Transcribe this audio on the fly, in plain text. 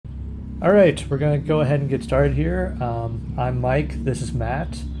Alright, we're going to go ahead and get started here. I'm Mike, this is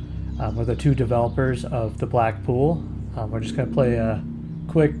Matt. We're the two developers of the Black Pool. We're just going to play a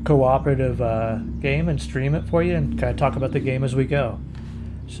quick cooperative game and stream it for you and kind of talk about the game as we go.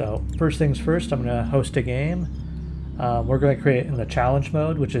 So first things first, I'm going to host a game. We're going to create in the challenge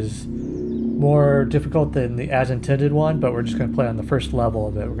mode, which is more difficult than the as intended one, but we're just going to play on the first level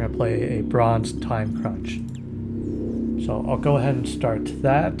of it. We're going to play a bronze time crunch. So I'll go ahead and start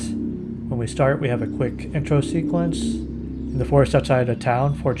that. When we start, we have a quick intro sequence. In the forest outside a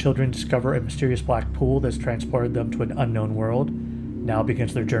town, 4 children discover a mysterious black pool that's transported them to an unknown world. Now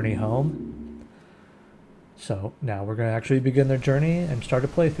begins their journey home. So now we're going to actually begin their journey and start a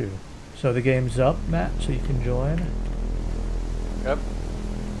playthrough. So the game's up, Matt, so you can join. Yep.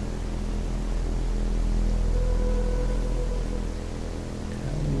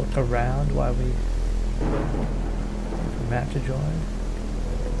 Look around while we wait for Matt to join.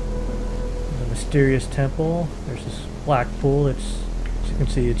 The mysterious temple. There's this black pool. It's, as you can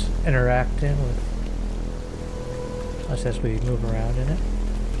see, it's interacting with us as we move around in it.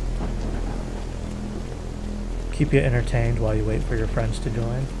 Keep you entertained while you wait for your friends to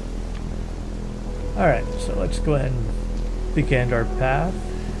join. Alright, so let's go ahead and begin our path.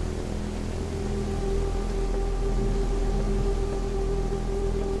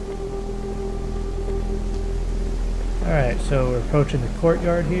 Alright, so we're approaching the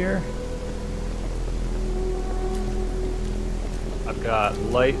courtyard here. I've got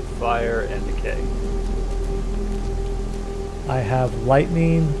light, fire, and decay. I have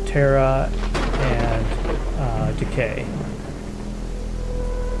lightning, terra, and decay.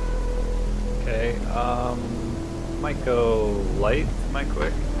 Okay, might go light, might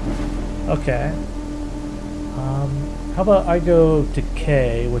quick. Okay. How about I go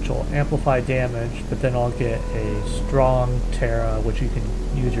decay, which will amplify damage, but then I'll get a strong terra, which you can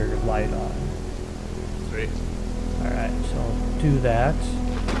use your light on. Sweet. Alright, so I'll do that.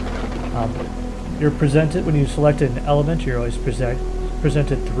 You're presented, when you select an element, you're always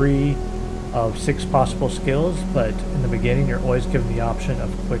presented 3 of 6 possible skills, but in the beginning you're always given the option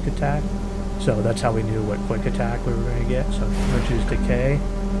of quick attack. So that's how we knew what quick attack we were going to get. So I'm going to choose decay.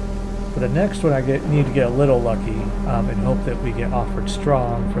 For the next one, I need to get a little lucky and hope that we get offered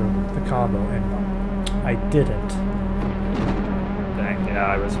strong for the combo, and I didn't. Dang, yeah,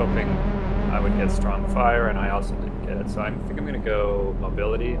 I was hoping I would get strong fire, and I also didn't get it. So I think I'm going to go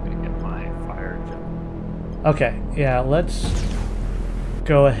mobility. I'm going to get my fire gem. Okay, yeah, let's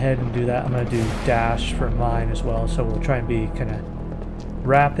go ahead and do that. I'm going to do dash for mine as well, so we'll try and be kind of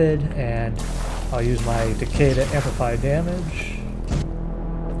rapid, and I'll use my decay to amplify damage.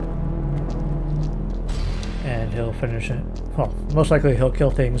 And he'll finish it. Well, most likely he'll kill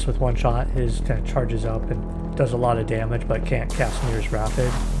things with one shot. His kind of charges up and does a lot of damage, but can't cast near as rapid,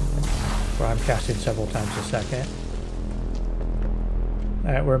 where I'm casting several times a second.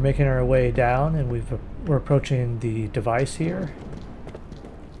 Alright, we're making our way down, and we're approaching the device here.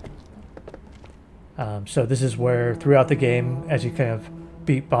 So this is where, throughout the game, as you kind of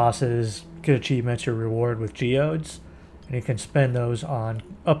beat bosses, get achievements, you're rewarded with geodes. And you can spend those on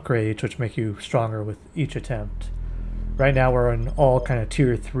upgrades, which make you stronger with each attempt. Right now we're on all kind of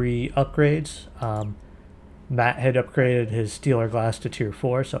tier 3 upgrades. Matt had upgraded his steel or glass to tier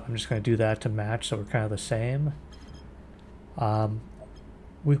 4, so I'm just going to do that to match, so we're kind of the same.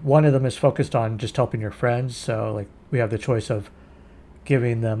 One of them is focused on just helping your friends, so like we have the choice of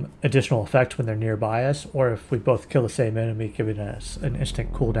giving them additional effect when they're nearby us, or if we both kill the same enemy, giving us an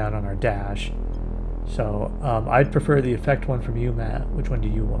instant cooldown on our dash. So I'd prefer the effect one from you, Matt. Which one do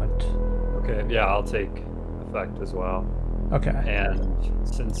you want? Okay, yeah, I'll take effect as well. Okay. And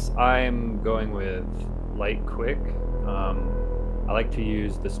since I'm going with light quick, I like to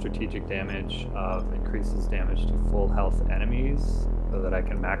use the strategic damage of increases damage to full health enemies so that I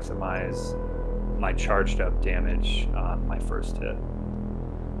can maximize my charged up damage on my first hit.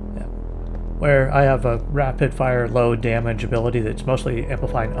 Yeah. Where I have a rapid fire low damage ability that's mostly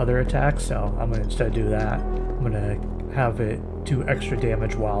amplifying other attacks, so I'm going to instead do that. I'm going to have it do extra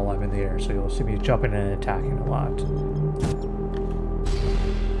damage while I'm in the air, so you'll see me jumping and attacking a lot.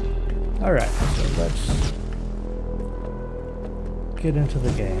 Alright, so let's get into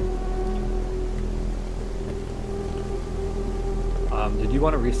the game. Did you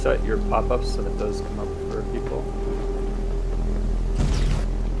want to reset your pop-ups so that those come up for people?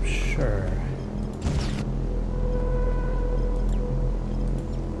 Sure.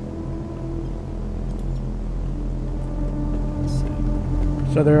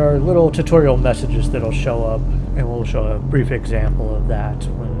 So there are little tutorial messages that'll show up, and we'll show a brief example of that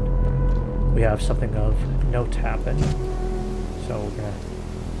when we have something of note happen. So we're going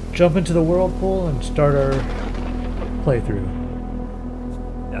to jump into the whirlpool and start our playthrough.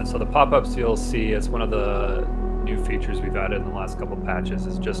 Yeah, so the pop-ups you'll see as one of the new features we've added in the last couple patches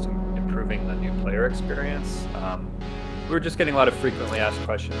is just improving the new player experience. We were just getting a lot of frequently asked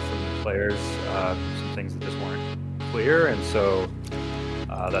questions from new players, some things that just weren't clear, and so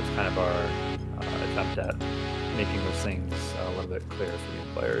that's kind of our attempt at making those things a little bit clearer for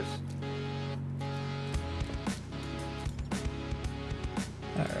new players.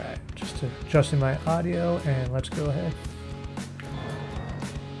 Alright, just adjusting my audio, and let's go ahead.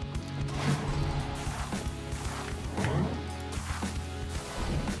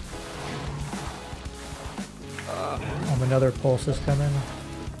 Another pulse is coming.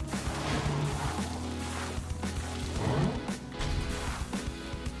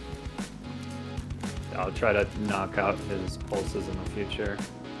 I'll try to knock out his pulses in the future.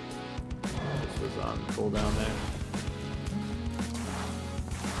 This was on cooldown there.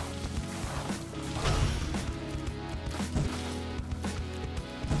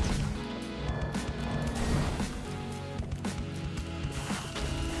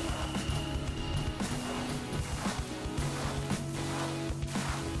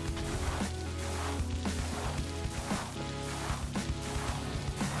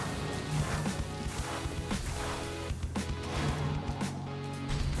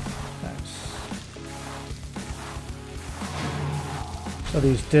 So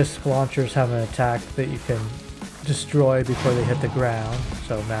these disc launchers have an attack that you can destroy before they hit the ground.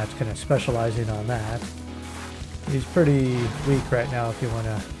 So Matt's kind of specializing on that. He's pretty weak right now if you want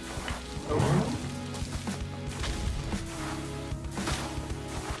to...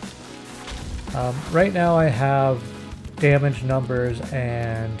 right now I have damage numbers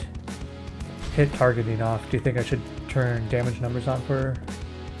and hit targeting off. Do you think I should turn damage numbers on for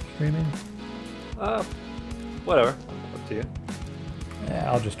streaming? Whatever. Up to you.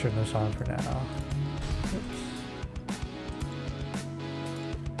 Yeah, I'll just turn this on for now. Oops.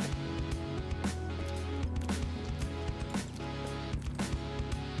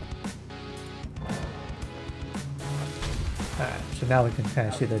 Alright, so now we can kind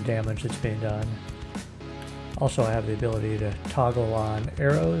of see the damage that's being done. Also, I have the ability to toggle on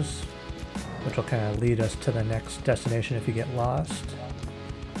arrows, which will kind of lead us to the next destination if you get lost.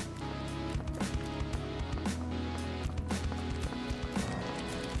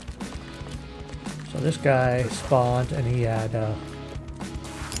 So this guy spawned and he had a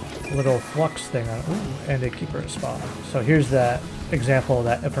little flux thing on it. Ooh, and a keeper spawn. So here's that example of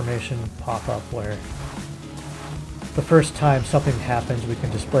that information pop-up where the first time something happens we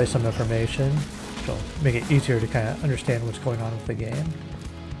can display some information, which will make it easier to kind of understand what's going on with the game.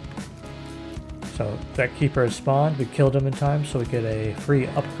 So that keeper has spawned, we killed him in time, so we get a free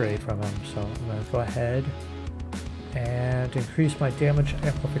upgrade from him. So I'm going to go ahead and increase my damage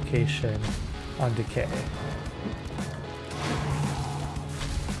amplification on decay.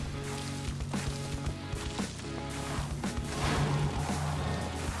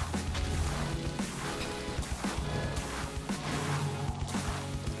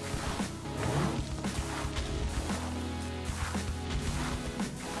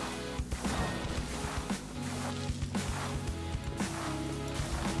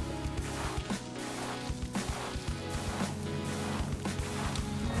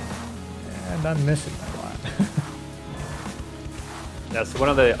 And I'm missing a lot. Yeah, so one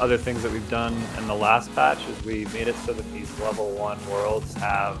of the other things that we've done in the last patch is we made it so that these level 1 worlds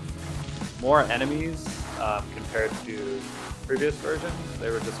have more enemies compared to previous versions. They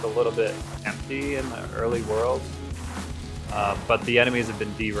were just a little bit empty in the early worlds, but the enemies have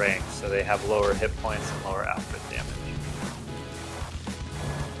been deranked, so they have lower hit points and lower output damage.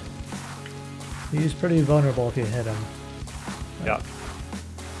 He's pretty vulnerable if you hit him. Yeah.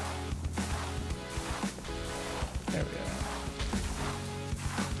 There we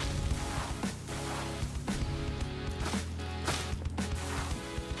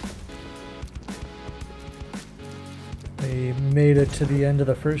go. We made it to the end of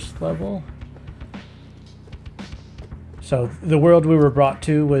the first level. So the world we were brought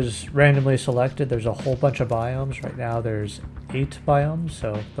to was randomly selected. There's a whole bunch of biomes. Right now there's 8 biomes.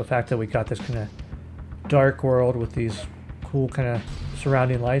 So the fact that we got this kind of dark world with these cool kind of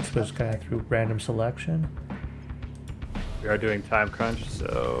surrounding lights was kind of through random selection. We are doing time crunch,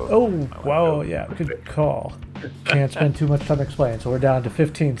 so... Oh, wow, yeah, good call. Can't spend too much time explaining, so we're down to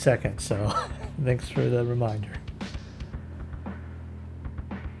 15 seconds, so thanks for the reminder.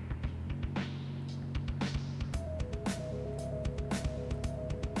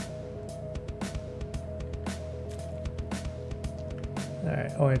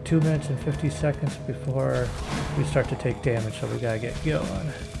 Alright, only 2 minutes and 50 seconds before we start to take damage, so we gotta get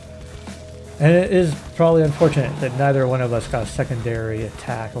going. And it is probably unfortunate that neither one of us got a secondary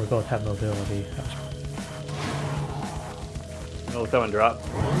attack, and we both have mobility. I'll let that one drop.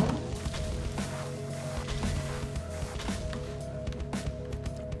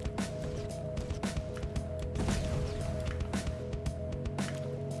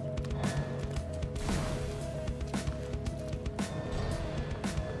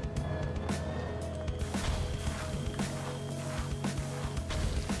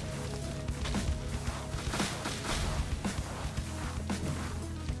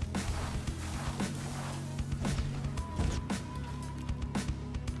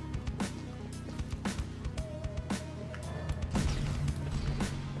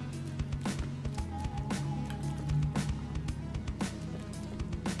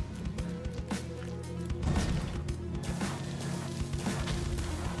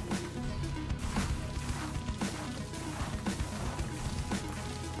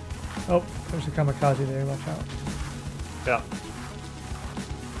 Oh, there's a kamikaze there, watch out. Yeah.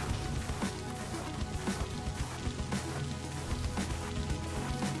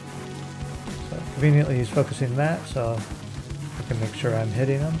 So conveniently he's focusing that, so I can make sure I'm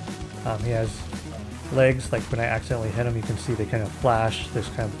hitting him. He has legs, like when I accidentally hit him, you can see they kind of flash this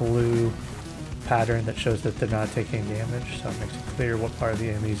kind of blue pattern that shows that they're not taking damage, so it makes it clear what part of the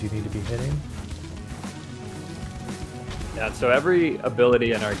enemies you need to be hitting. Yeah, so every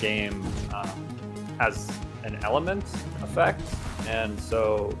ability in our game has an element effect, and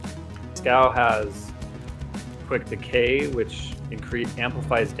so Scow has quick decay, which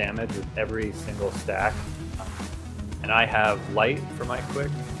amplifies damage with every single stack, and I have light for my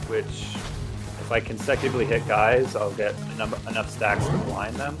quick, which if I consecutively hit guys, I'll get enough stacks to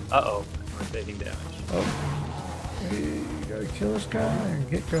blind them. Uh-oh, we're taking damage. Oh, we gotta kill this guy and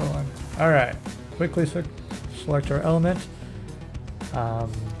get going. Alright, quickly select our element.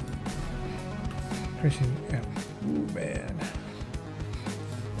 Increasing, ooh, man.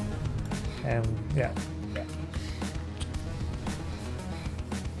 And yeah.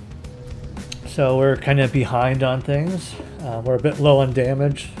 So we're kind of behind on things. We're a bit low on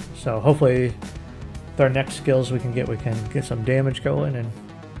damage, so hopefully with our next skills we can get some damage going and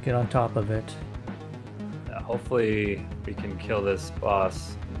get on top of it. Yeah, hopefully we can kill this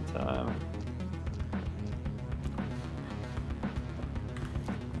boss in time.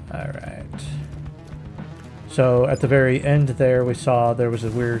 Alright. So at the very end there we saw there was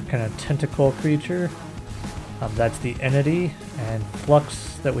a weird kind of tentacle creature. That's the entity, and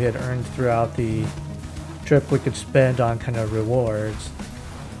flux that we had earned throughout the trip we could spend on kind of rewards.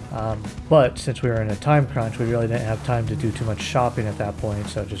 But since we were in a time crunch, we really didn't have time to do too much shopping at that point,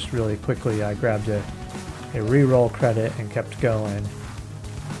 so just really quickly I grabbed a reroll credit and kept going.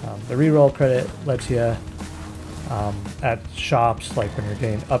 The reroll credit lets you at shops, like when you're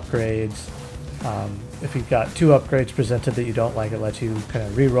getting upgrades, if you've got 2 upgrades presented that you don't like, it lets you kind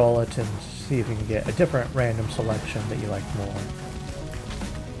of re-roll it and see if you can get a different random selection that you like more.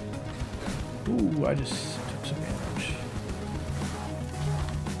 Ooh, I just took some damage.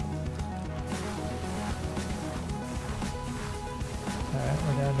 Alright,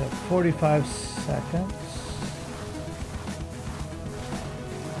 we're down to 45 seconds.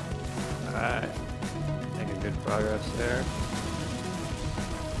 Alright, making good progress there.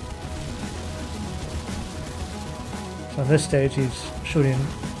 So in this stage, he's shooting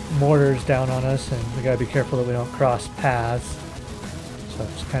mortars down on us, and we gotta be careful that we don't cross paths. So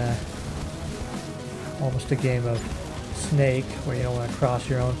it's kind of almost a game of Snake, where you don't want to cross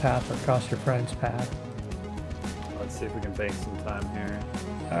your own path or cross your friend's path. Let's see if we can bank some time here.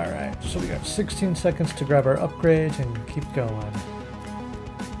 Alright, so we got 16 seconds to grab our upgrades and keep going.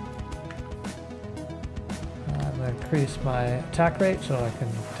 I'm going to increase my attack rate so I can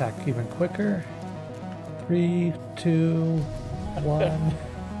attack even quicker. 3, 2, 1.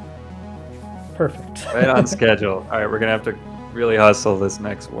 Perfect. Right on schedule. Alright, we're going to have to really hustle this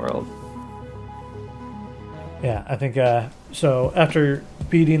next world. Yeah, I think, so after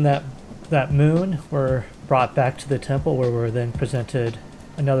beating that moon, we're brought back to the temple where we're then presented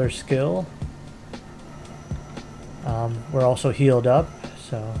another skill. We're also healed up,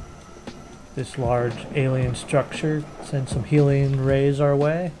 so this large alien structure sends some healing rays our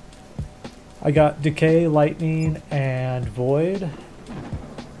way. I got Decay, Lightning, and Void.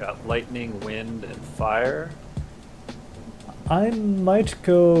 Got lightning, wind, and fire. I might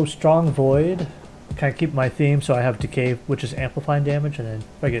go Strong Void. Kind of keep my theme, so I have Decay, which is amplifying damage, and then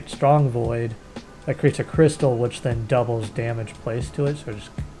if I get Strong Void, that creates a crystal, which then doubles damage placed to it, so just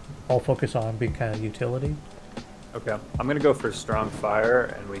all focus on being kind of utility. Okay, I'm going to go for strong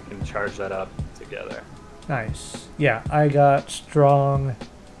fire, and we can charge that up together. Nice. Yeah, I got Strong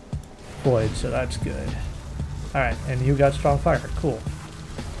deployed, so that's good. Alright, and you got strong fire. Cool.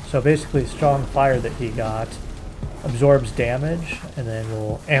 So basically, strong fire that he got absorbs damage, and then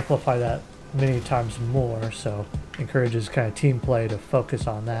will amplify that many times more, so encourages kind of team play to focus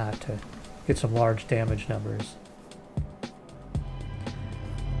on that to get some large damage numbers.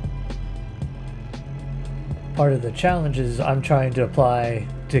 Part of the challenge is I'm trying to apply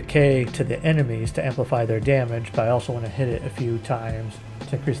decay to the enemies to amplify their damage, but I also want to hit it a few times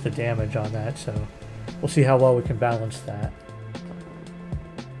to increase the damage on that, so we'll see how well we can balance that.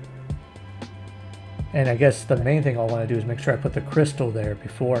 And I guess the main thing I'll want to do is make sure I put the crystal there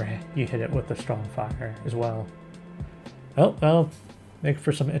before you hit it with the strong fire as well. Oh, that'll make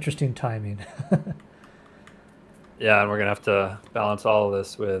for some interesting timing. Yeah, and we're going to have to balance all of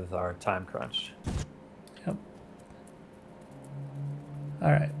this with our time crunch. Yep.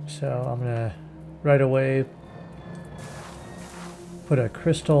 Alright, so I'm going to right away put a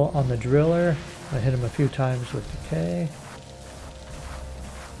crystal on the driller. I hit him a few times with decay.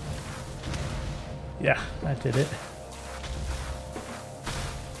 Yeah, that did it.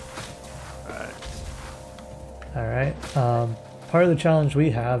 Alright. Part of the challenge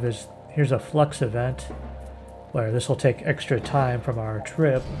we have is here's a flux event where this will take extra time from our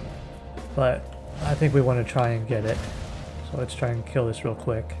trip, but I think we want to try and get it. So let's try and kill this real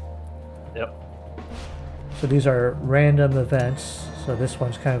quick. Yep. So these are random events. So this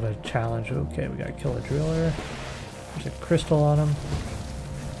one's kind of a challenge. Okay, we gotta kill a driller. There's a crystal on him.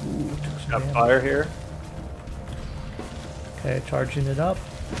 Ooh, took some Got damage. fire here. Okay, charging it up.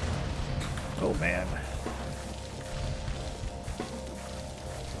 Oh man.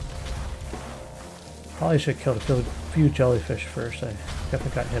 Probably should kill a few jellyfish first. I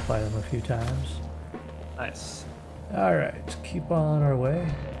definitely got hit by them a few times. Nice. Alright, keep on our way.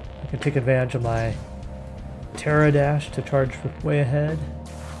 I can take advantage of my Terra Dash to charge way ahead.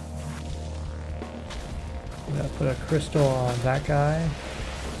 I'm gonna put a crystal on that guy.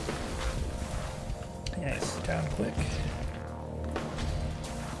 Nice, down quick.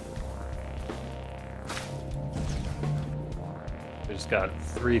 We just got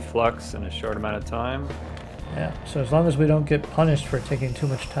 3 flux in a short amount of time. Yeah, so as long as we don't get punished for taking too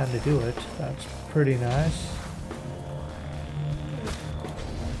much time to do it, that's pretty nice.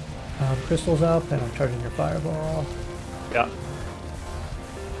 Crystal's up, and I'm charging your fireball. Yeah.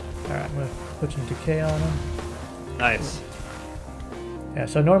 Alright, I'm gonna put some decay on him. Nice. Yeah,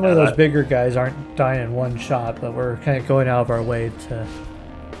 so normally Yeah, those bigger guys aren't dying in one shot, but we're kind of going out of our way to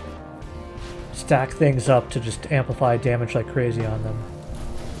stack things up to just amplify damage like crazy on them.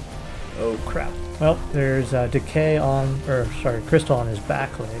 Oh crap. Well, there's decay on, or sorry, crystal on his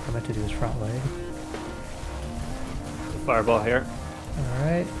back leg. I meant to do his front leg. Fireball here.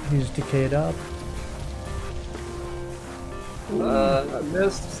 Alright, he's decayed up. I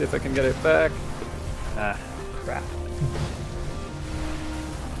missed. See if I can get it back. Ah, Crap.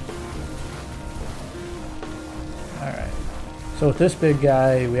 Alright. So with this big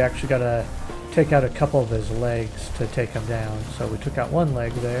guy, we actually gotta take out a couple of his legs to take him down. So we took out one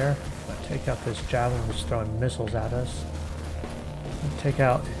leg there. Take out this javelin that's throwing missiles at us. And take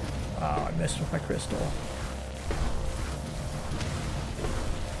out... Oh, I missed with my crystal.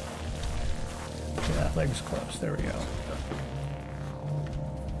 Okay, that leg's close. There we go.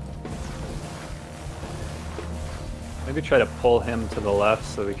 maybe try to pull him to the left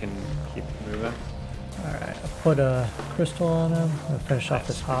so we can keep moving. Alright, I'll put a crystal on him. I'm gonna finish off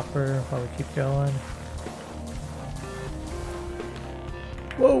this hopper while we keep going.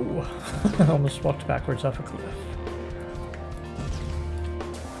 Whoa! I almost walked backwards off a cliff.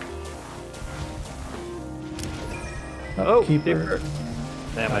 Oh, keeper.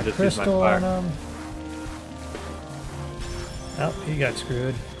 Damn, I just used my crystal fire. on him. Oh, he got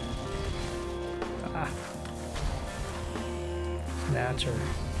screwed. Ah. Gnats are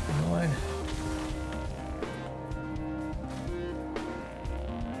annoying.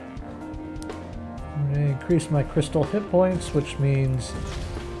 I'm going to increase my crystal hit points, which means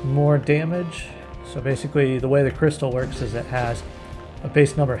more damage. So basically, the way the crystal works is it has a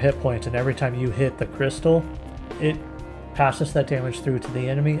base number of hit points, and every time you hit the crystal, it passes that damage through to the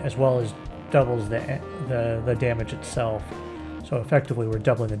enemy, as well as doubles the damage itself. So effectively, we're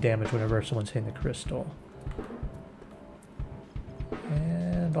doubling the damage whenever someone's hitting the crystal.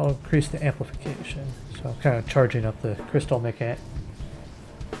 And I'll increase the amplification. So I'm kind of charging up the crystal, making it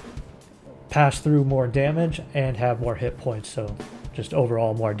pass through more damage and have more hit points. So just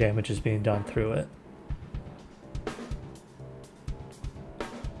overall more damage is being done through it.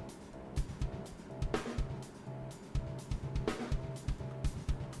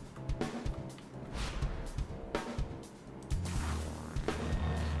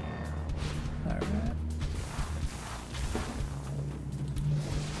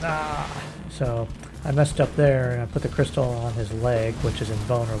 Ah! So I messed up there and I put the crystal on his leg, which is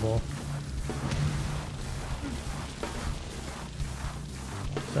invulnerable.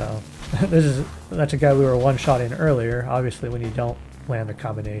 So that's a guy we were one-shotting earlier. Obviously when you don't land the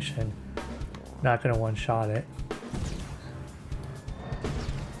combination, not gonna one-shot it.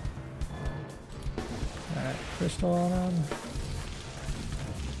 Alright, crystal on him.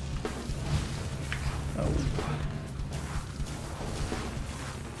 Oh.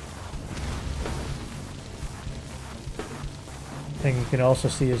 Thing you can also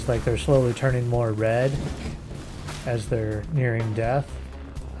see is like they're slowly turning more red as they're nearing death.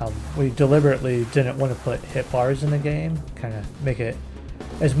 We deliberately didn't want to put hit bars in the game, kind of make it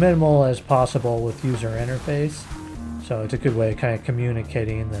as minimal as possible with user interface. So it's a good way of kind of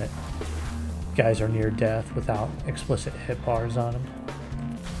communicating that guys are near death without explicit hit bars on them.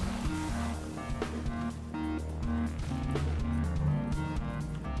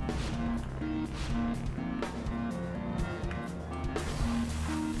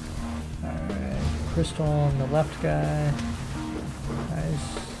 Alright, crystal on the left guy.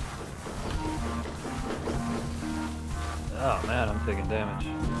 Nice. Oh man, I'm taking damage.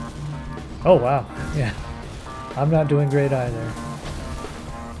 Oh wow, yeah. I'm not doing great either.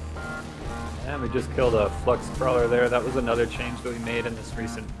 And we just killed a flux crawler there. That was another change that we made in this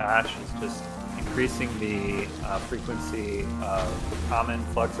recent patch, is just increasing the frequency of common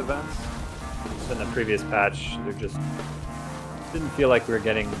flux events. So in the previous patch, there just didn't feel like we were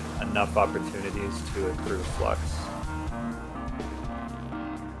getting enough opportunities to improve flux.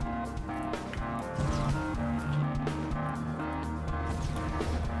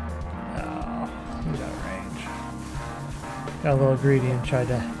 Got a little greedy and tried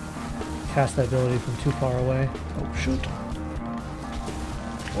to cast that ability from too far away. Oh shoot.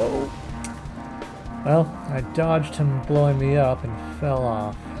 Whoa. Well, I dodged him blowing me up and fell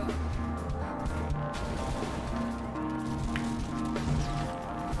off.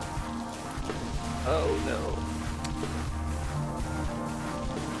 Oh no.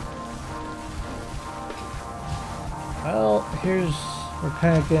 Well, we're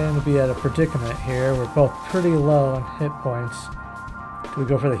kind of getting to be at a predicament here. We're both pretty low on hit points. Do we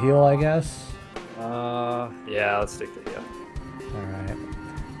go for the heal, I guess? Yeah, let's stick to heal. Alright.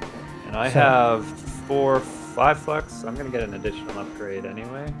 And I have 5 flux. I'm gonna get an additional upgrade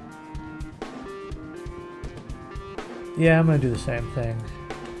anyway. Yeah, I'm gonna do the same thing.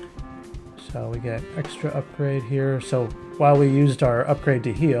 So we get extra upgrade here. So while we used our upgrade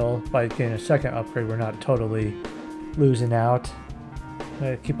to heal, by getting a second upgrade, we're not totally losing out.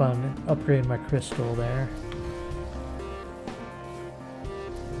 I keep on upgrading my crystal there.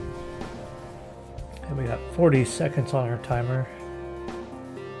 And we got 40 seconds on our timer.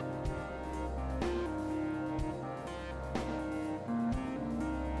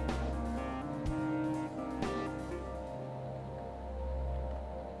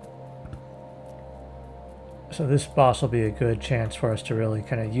 So this boss will be a good chance for us to really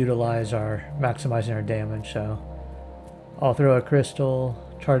kind of utilize maximizing our damage. So I'll throw a crystal,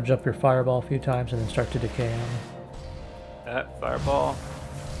 charge up your fireball a few times, and then start to decay them. That fireball.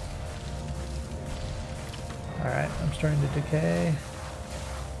 Alright, I'm starting to decay.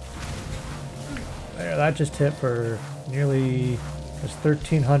 There, that just hit for nearly, it's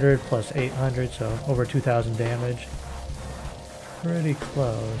 1300 plus 800, so over 2000 damage. Pretty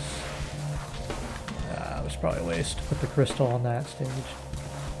close. It was probably a waste to put the crystal on that stage.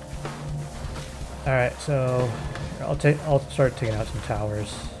 Alright, so I'll start taking out some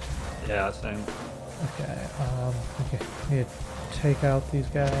towers. Yeah, same. Okay, need to take out these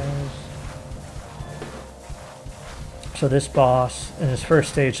guys. So this boss in his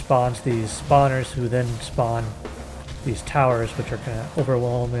first stage spawns these spawners who then spawn these towers, which are kind of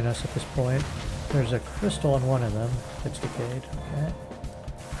overwhelming us at this point. There's a crystal on one of them. It's decayed. Okay.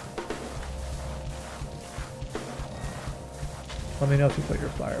 Let me know if you put your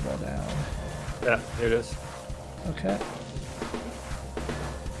fireball down. Yeah, here it is. Okay.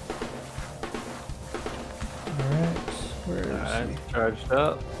 Alright, where is he? Charged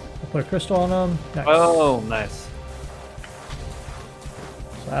up. I'll put a crystal on him. Nice. Oh, nice.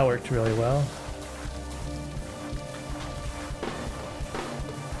 So that worked really well.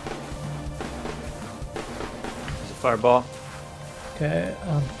 There's a fireball. Okay,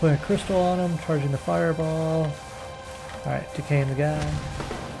 I'm putting a crystal on him, charging the fireball. Alright, decaying the guy.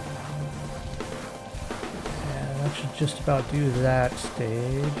 And that should just about do that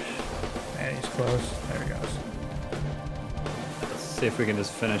stage. Man, he's close. There he goes. Let's see if we can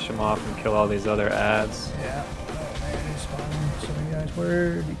just finish him off and kill all these other ads. Yeah. Oh man, he's spawning so many guys.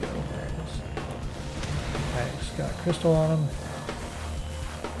 Where'd he go? There he is. Alright, just got a crystal on him.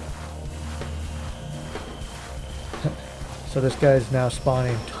 So this guy's now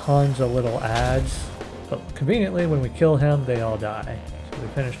spawning tons of little ads, but conveniently when we kill him, they all die. So we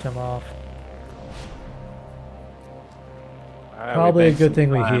finished him off. Right, Probably a good thing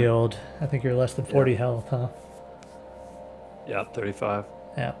we time. healed. I think you're less than 40 health, huh? Yeah, 35.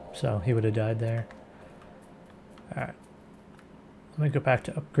 Yeah, so he would have died there. Alright. Let me go back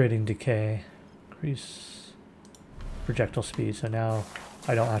to upgrading decay. Increase projectile speed, so now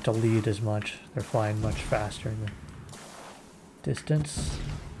I don't have to lead as much. They're flying much faster in the distance.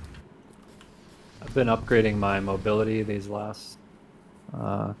 I've been upgrading my mobility these last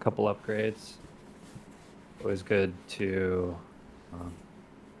couple upgrades. Always good to,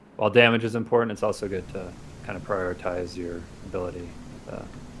 while damage is important, it's also good to kind of prioritize your ability to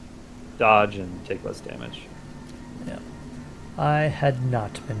dodge and take less damage. Yeah. I had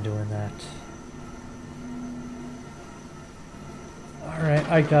not been doing that. Alright,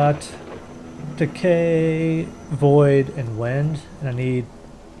 I got decay, void, and wind, and I need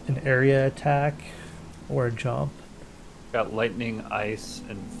an area attack or a jump. Got lightning, ice,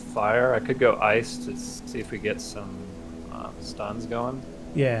 and fire. I could go ice to see if we get some stuns going.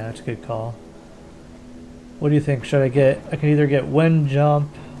 Yeah, that's a good call. What do you think? Should I can either get wind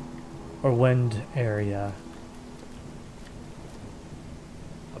jump or wind area.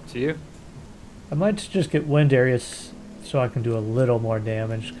 Up to you. I might just get wind areas so I can do a little more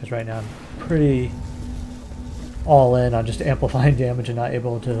damage, because right now I'm pretty all in on just amplifying damage and not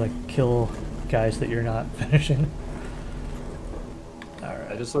able to like kill guys that you're not finishing.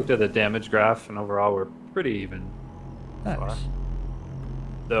 I just looked at the damage graph, and overall we're pretty even. Nice. Far.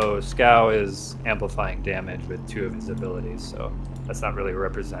 Though Scow is amplifying damage with 2 of his abilities, so that's not really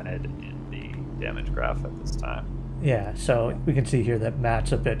represented in the damage graph at this time. Yeah, so we can see here that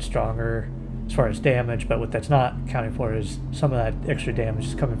Matt's a bit stronger as far as damage, but what that's not accounting for is some of that extra damage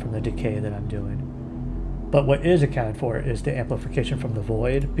is coming from the decay that I'm doing. But what is accounted for is the amplification from the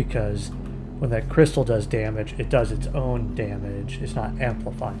void, because when that crystal does damage, it does its own damage. It's not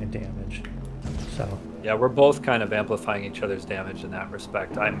amplifying damage. So yeah, we're both kind of amplifying each other's damage in that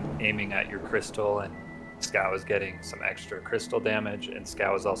respect. I'm aiming at your crystal, and Scow is getting some extra crystal damage, and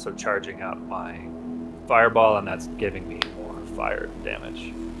Scow is also charging up my fireball, and that's giving me more fire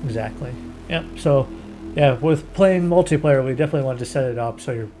damage. exactly. Yep. So yeah, with playing multiplayer, we definitely wanted to set it up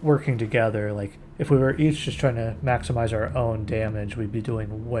so you're working together. Like if we were each just trying to maximize our own damage, we'd be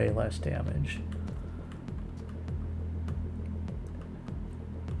doing way less damage.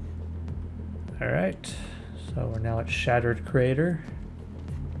 Alright, so we're now at Shattered Crater.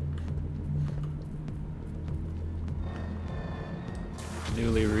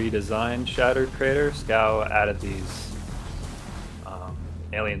 Newly redesigned Shattered Crater. Scow added these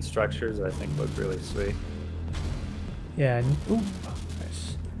alien structures that I think look really sweet. Yeah, and, ooh,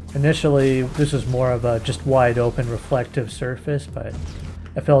 nice. Initially, this was more of a just wide open reflective surface, but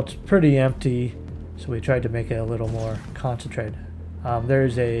I felt pretty empty, so we tried to make it a little more concentrated.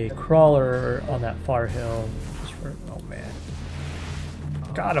 There's a crawler on that far hill. Just for, oh man.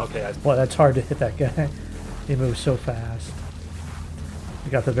 Got him. Okay, boy, that's hard to hit that guy. He moves so fast. We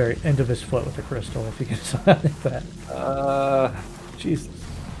got the very end of his foot with the crystal, if you can hit that. Jeez.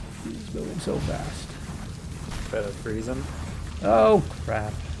 He's moving so fast. Better freeze him. Oh,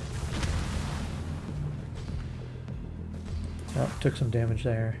 crap. Oh, took some damage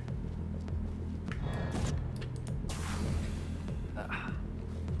there.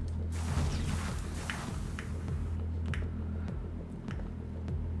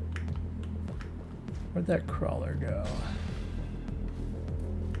 Where'd that crawler go?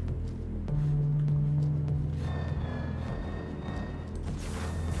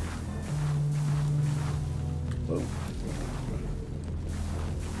 Whoa.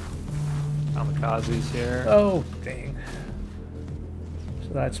 Kamikazes here. Oh, dang. So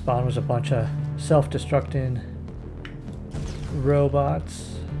that spawn was a bunch of self-destructing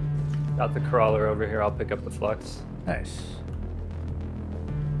robots. Got the crawler over here. I'll pick up the flux. Nice.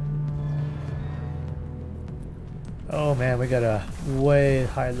 Oh man, we got a way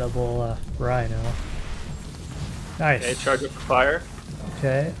high level rhino. Nice. Okay, charge up for fire.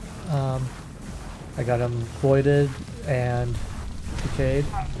 Okay. I got him voided and decayed.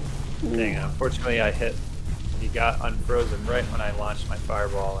 Dang, unfortunately I hit. He got unfrozen right when I launched my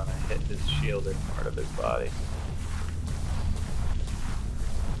fireball, and I hit his shielded part of his body.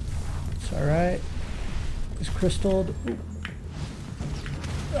 It's alright. He's crystalled. Ooh.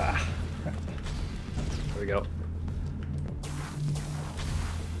 Ah, crap. There we go.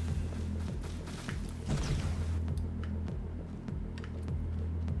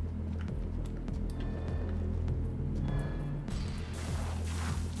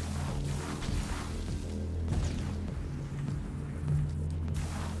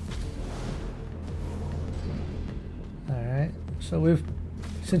 So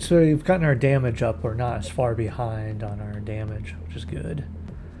since we've gotten our damage up, we're not as far behind on our damage, which is good.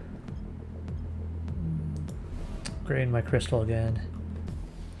 Upgrading my crystal again.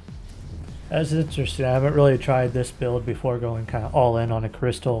 That's interesting. I haven't really tried this build before, going kind of all in on a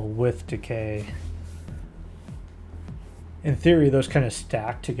crystal with decay. In theory, those kind of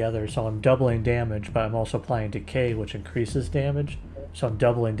stack together, so I'm doubling damage, but I'm also applying decay, which increases damage. So I'm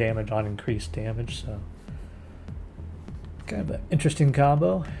doubling damage on increased damage, so kind of an interesting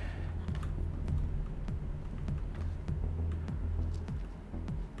combo.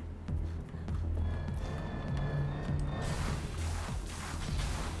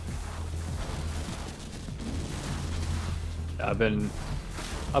 I've been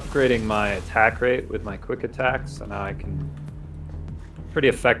upgrading my attack rate with my quick attacks, so now I can pretty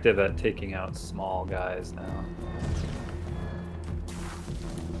effective at taking out small guys now.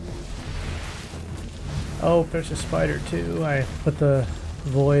 Oh, there's a spider too. I put the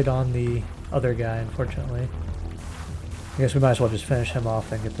void on the other guy, unfortunately. I guess we might as well just finish him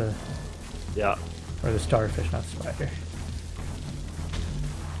off and get the... Yeah. Or the starfish, not spider.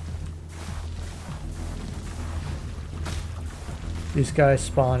 These guys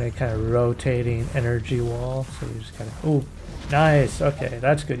spawn a kind of rotating energy wall, so you just kind of... Oh, nice! Okay,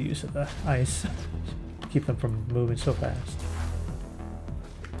 that's good use of the ice. Keep them from moving so fast.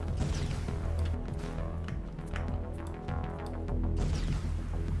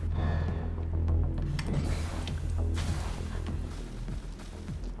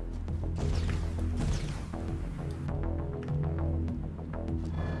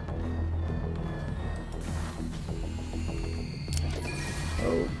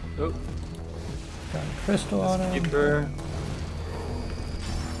 Oh. Got a crystal on him. Keeper.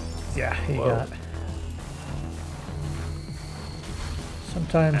 Yeah, he Whoa. got.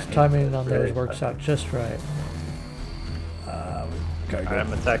 Sometimes timing on those works out just right.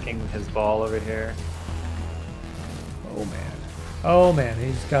 I'm attacking his ball over here. Oh man. Oh man,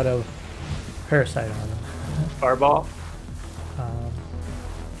 he's got a parasite on him. Fireball.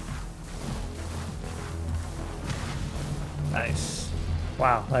 Nice.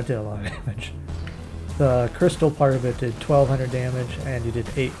 Wow, that did a lot of damage. The crystal part of it did 1200 damage, and you did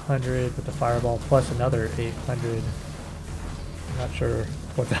 800 with the fireball, plus another 800. I'm not sure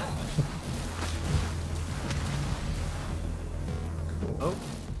what that was. Oh,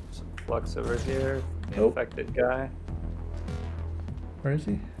 some flux over here. The Oh. infected guy. Where is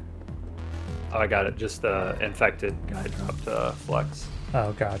he? Oh, I got it. Just the infected guy dropped flux.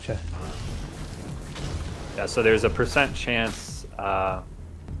 Oh, gotcha. Yeah, so there's a % chance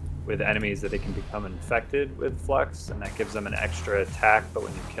with enemies that they can become infected with flux, and that gives them an extra attack, but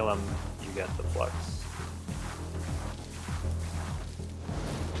when you kill them, you get the flux.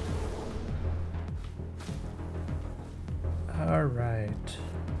 Alright.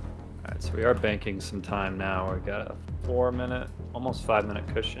 Alright, so we are banking some time now. We got a 4-minute, almost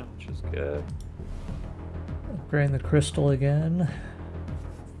 5-minute cushion, which is good. Upgrading the crystal again.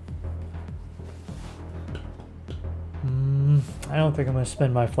 I don't think I'm going to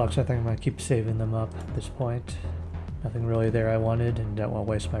spend my flux. I think I'm going to keep saving them up at this point. Nothing really there I wanted, and don't want to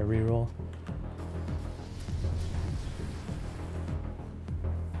waste my reroll.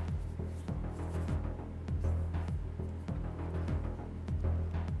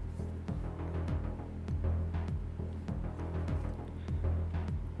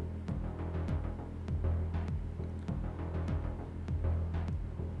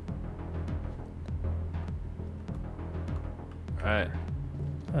 Alright.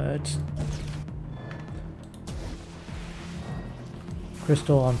 It's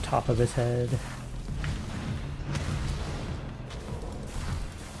crystal on top of his head.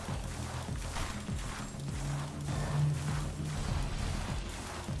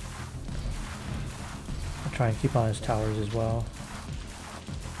 I'll try and keep on his towers as well.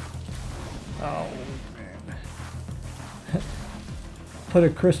 Oh man. Put a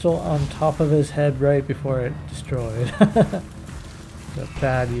crystal on top of his head right before it destroyed. A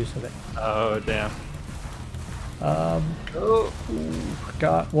bad use of it. Oh, damn. Oh,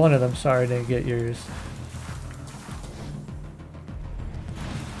 got one of them. Sorry, didn't get yours.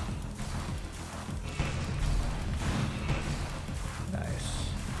 Nice.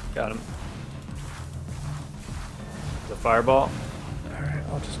 Got him. The fireball. Alright,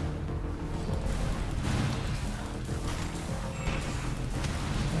 I'll just...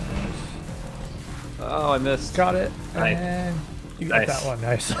 Oh, I missed. Got it. Nice. And you got Nice. that one.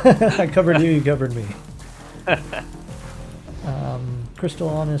 Nice. I covered you, you covered me. Crystal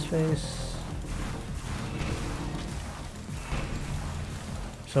on his face.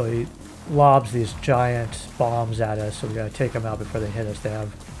 So he lobs these giant bombs at us, so we gotta take them out before they hit us. They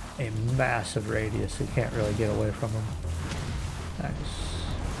have a massive radius, so you can't really get away from them. Nice.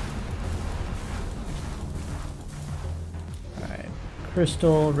 Alright,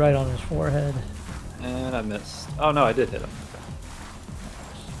 crystal right on his forehead. And I missed. Oh no, I did hit him.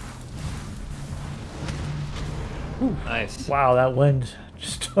 Ooh. Nice. Wow, that wind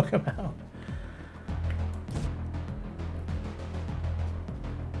just took him out.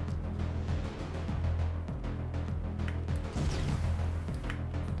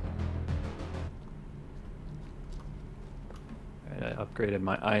 Alright, I upgraded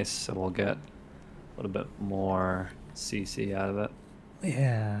my ice, so we'll get a little bit more CC out of it.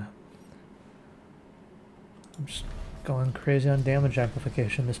 Yeah. I'm just going crazy on damage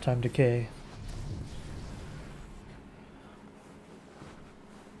amplification this time, decay.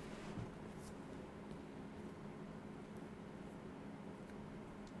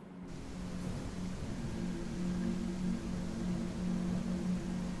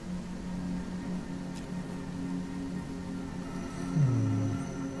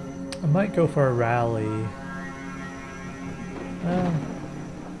 I might go for a rally.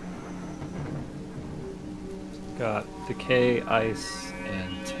 Got Decay, Ice,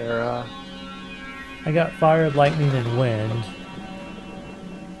 and Terra. I got fire, lightning, and wind.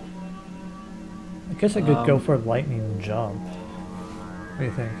 I guess I could go for lightning jump. What do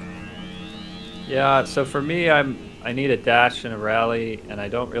you think? Yeah, so for me, I need a dash and a rally, and I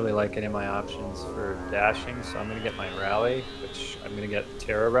don't really like any of my options for dashing, so I'm going to get my rally, which I'm going to get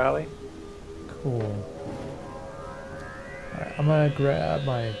Terra Rally. Cool. Alright, I'm gonna grab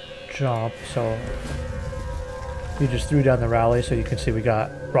my jump, so we just threw down the rally so you can see we got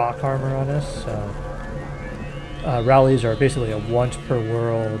rock armor on us. Rallies are basically a once per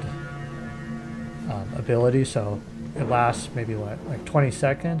world ability, so it lasts maybe what, like 20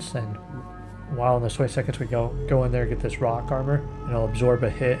 seconds, and while in those 20 seconds we go in there, get this rock armor, and it'll absorb a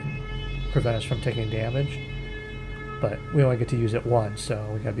hit and prevent us from taking damage. But we only get to use it once, so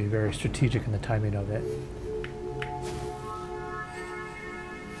we gotta be very strategic in the timing of it.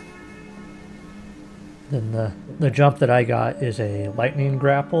 Then the jump that I got is a lightning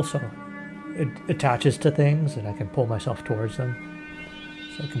grapple, so it attaches to things and I can pull myself towards them.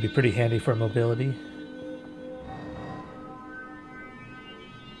 So it can be pretty handy for mobility.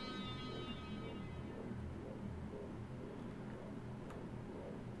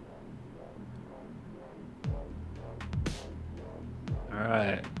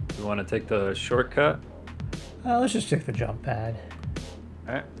 Alright, you want to take the shortcut? Let's just take the jump pad.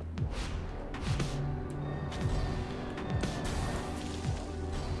 Alright.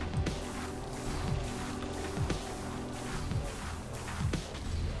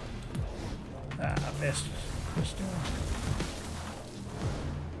 Missed.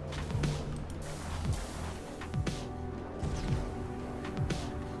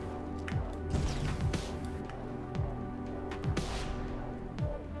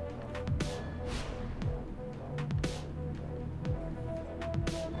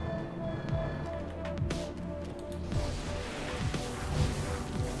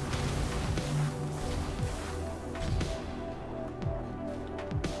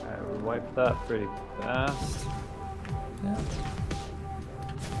 Wipe that pretty fast. Yeah.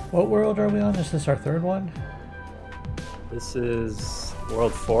 What world are we on? Is this our third one? This is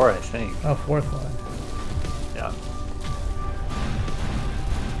World 4, I think. Oh, fourth one. Yeah.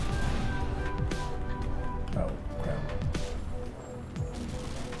 Oh, crap.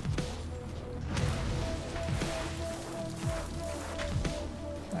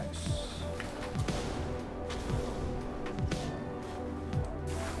 Nice.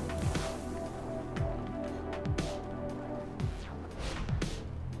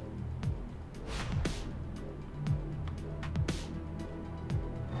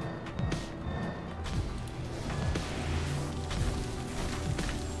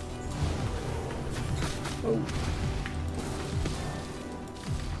 Oh.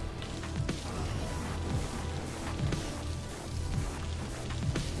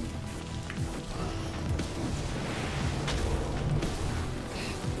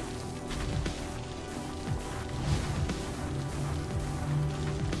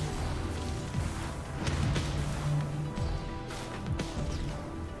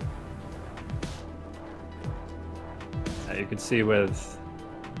 You can see with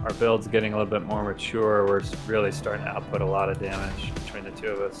our build's getting a little bit more mature, we're really starting to output a lot of damage between the two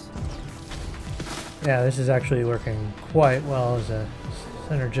of us. Yeah, this is actually working quite well as a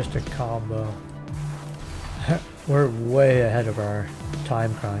synergistic combo. We're way ahead of our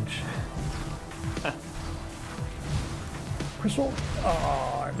time crunch. Crystal.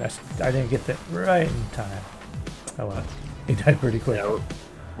 Oh, I messed. I didn't get that right in time. Oh well. He died pretty quick. Yeah,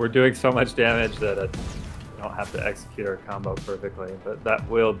 we're doing so much damage that we don't have to execute our combo perfectly, but that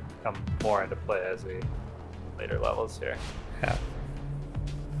will come more into play as we later levels here. Yeah.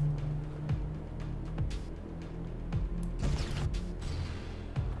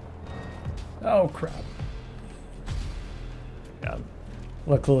 Oh crap. Yeah.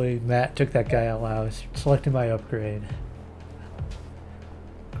 Luckily, Matt took that guy out while I was selecting my upgrade.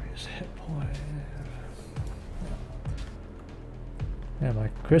 Increase hit point. Yeah, my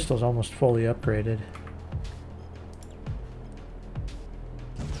crystal's almost fully upgraded.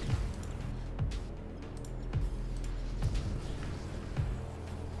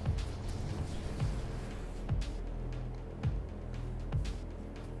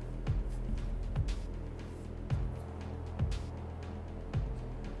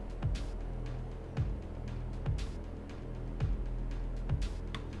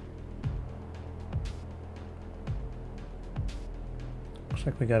 Looks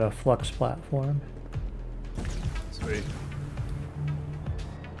like we got a flux platform. Sweet.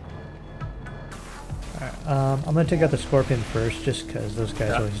 Alright, I'm gonna take out the scorpion first, just because those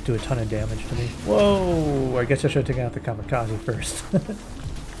guys always do a ton of damage to me. Whoa! I guess I should have taken out the kamikaze first.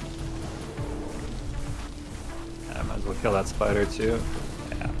 I might as well kill that spider too.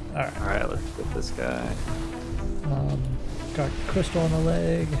 Yeah. Alright. Alright, let's get this guy. Got crystal on the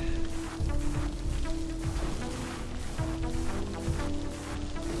leg.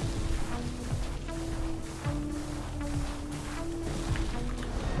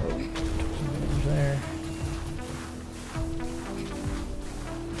 There.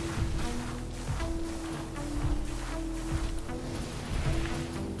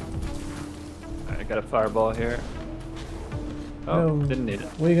 Alright, got a fireball here. Oh, didn't need it.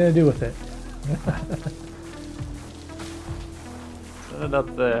 What are you gonna do with it? Set it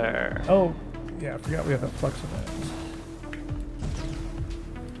up there. Oh, yeah, I forgot we have a flux event.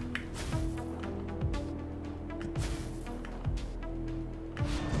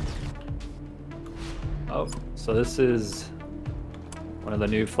 Oh, so this is one of the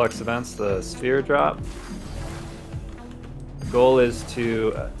new flux events, the sphere drop. The goal is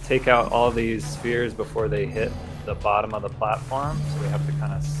to take out all these spheres before they hit the bottom of the platform, so we have to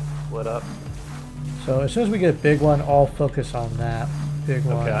kind of split up. So as soon as we get a big one, I'll focus on that big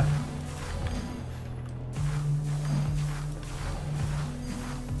one. Okay.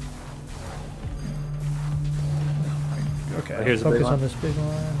 Okay, Oh, here's a focus big one. on this big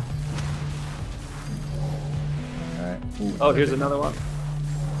one. Alright. Oh, here's another one.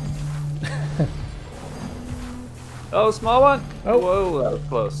 Oh, small one. Oh. Whoa, that was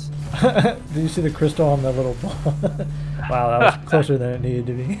close. Did you see the crystal on the little ball? Wow, that was closer than it needed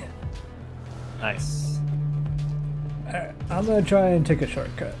to be. Nice. Alright, I'm gonna try and take a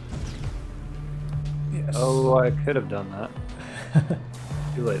shortcut. Yes. Oh, I could have done that.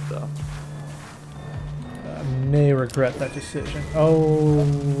 Too late though. I may regret that decision.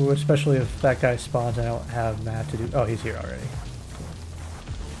 Oh, especially if that guy spawns and I don't have Matt to do. Oh, he's here already.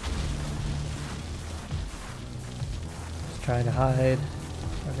 Just trying to hide.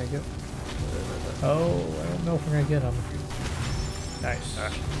 Okay, good. Oh, I don't know if we're gonna get him. Nice.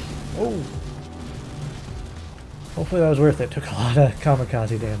 Oh. Hopefully that was worth it. Took a lot of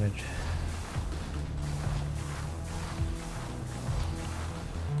kamikaze damage.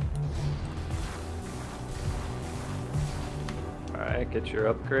 Alright, get your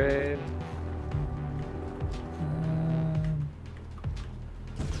upgrade.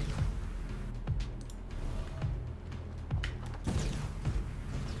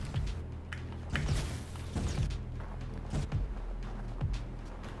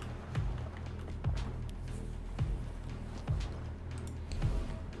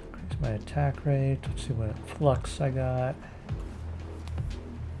 Increase my attack rate. Let's see what flux I got.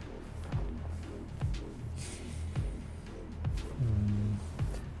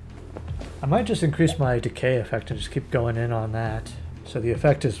 I might just increase my decay effect and just keep going in on that. So the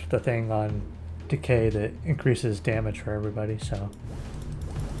effect is the thing on decay that increases damage for everybody, so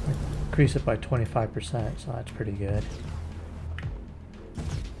increase it by 25%, so that's pretty good.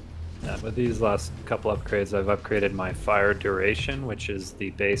 And with these last couple upgrades, I've upgraded my fire duration, which is the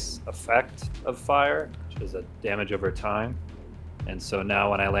base effect of fire, which is a damage over time. And so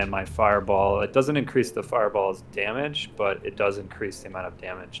now when I land my fireball, it doesn't increase the fireball's damage, but it does increase the amount of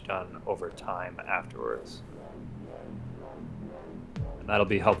damage done over time afterwards. And that'll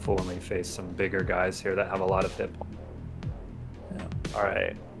be helpful when we face some bigger guys here that have a lot of hit points. Yeah. All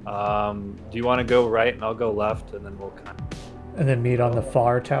right. Do you want to go right and I'll go left, and then we'll kind of... And then meet on the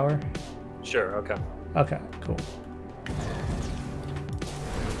far tower? Sure, okay. Okay, cool.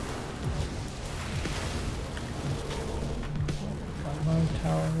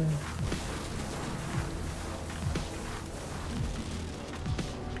 tower.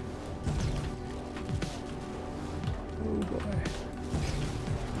 Oh boy.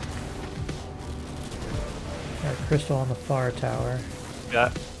 Got a crystal on the far tower.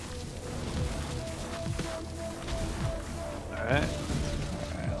 Yeah. Alright.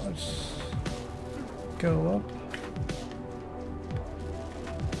 Alright, let's go up.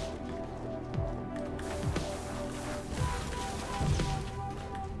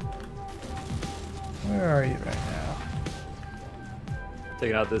 Where are you right now?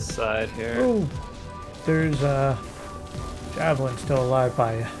 Taking out this side here. Oh, there's a javelin still alive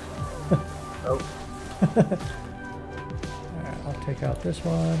by you. Oh. Alright, I'll take out this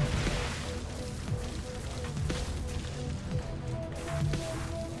one.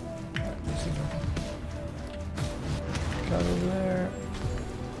 Alright, let's see if I can cut over there.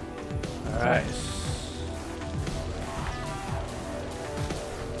 Alright.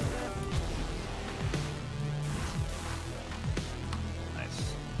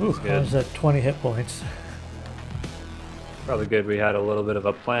 Nice. Ooh, That's that was good. at 20 hit points. Probably good we had a little bit of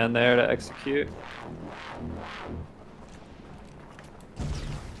a plan there to execute.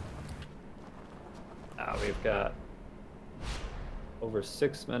 Now we've got over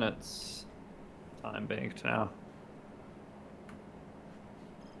 6 minutes time banked now.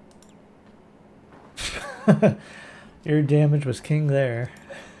 Your damage was king there.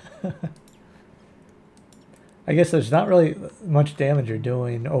 I guess there's not really much damage you're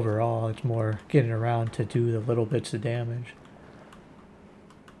doing overall. It's more getting around to do the little bits of damage.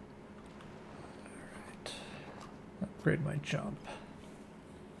 Alright. Upgrade my jump.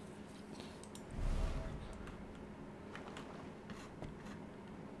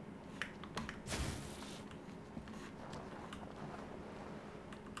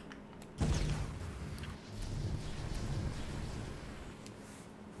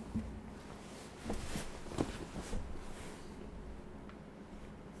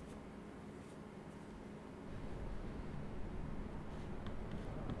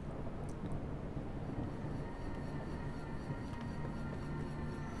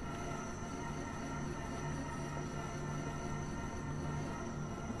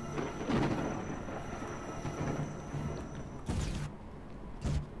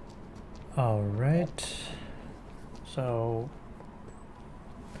 All right. So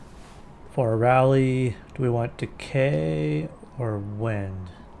for a rally, do we want decay or wind?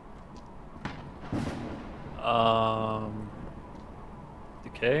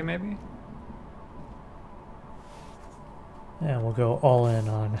 Decay maybe? Yeah, we'll go all in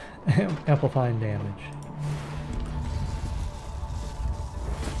on amplifying damage.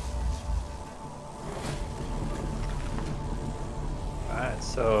 Alright,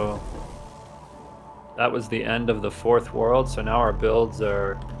 so that was the end of the fourth world, so now our builds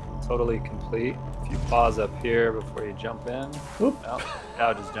are totally complete. If you pause up here before you jump in. Oop. Well,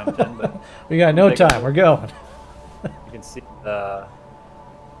 Cow just jumped in, but We got no Take time, it. we're going. you can see the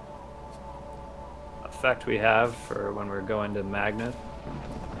effect we have for when we're going to Magnet,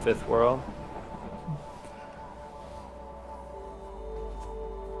 fifth world.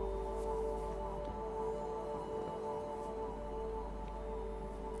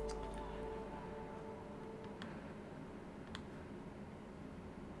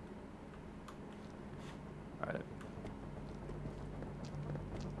 All right.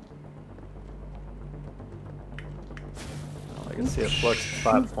 I can see a flux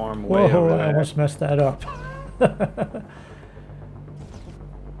platform way Whoa, over I there. almost messed that up.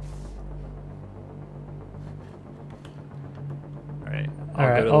 Alright,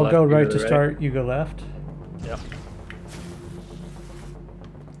 Alright, to the I'll left, go you right the to start, you go left. Yep.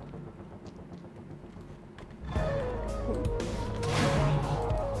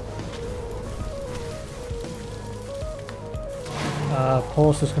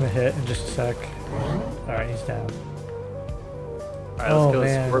 Pulse is going to hit in just a sec. Alright, he's down. Alright, Oh, let's kill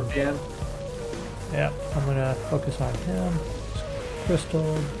man. the scorpion. Yep, I'm going to focus on him.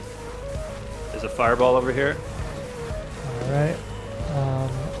 Crystal. There's a fireball over here. Alright.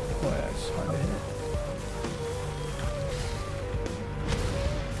 Boy, that's hard to hit.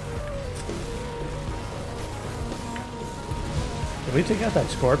 Did we take out that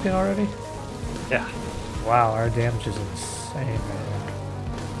scorpion already? Yeah. Wow, our damage is insane right now.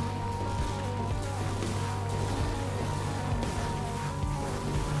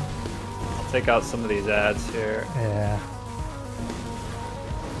 I'll take out some of these ads here. Yeah.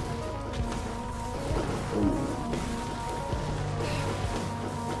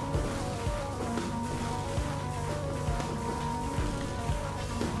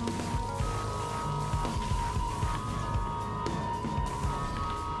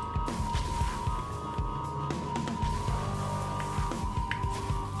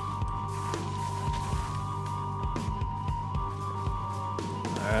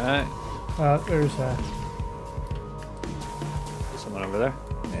 There's someone over there.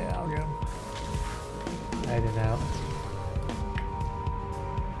 yeah, I'll get him. Hiding out.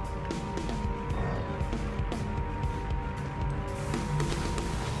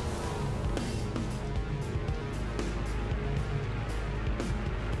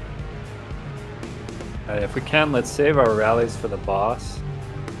 Alright, if we can, let's save our rallies for the boss.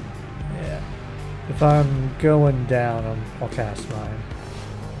 Yeah. If I'm going down, I'll cast mine.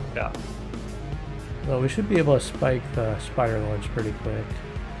 Yeah. Well, we should be able to spike the Spider Lords pretty quick.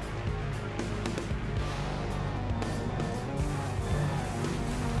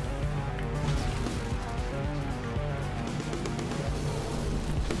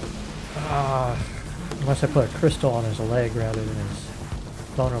 Unless I put a crystal on his leg rather than his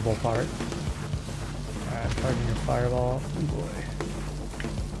vulnerable part. Alright, targeting your fireball. Oh boy.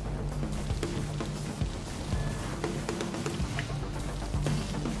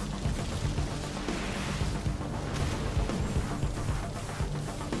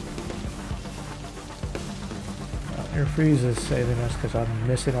 Your freeze is saving us because I'm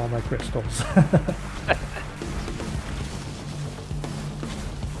missing all my crystals.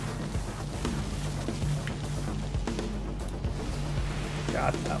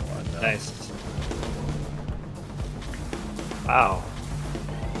 Got that one. Though. Nice. Wow.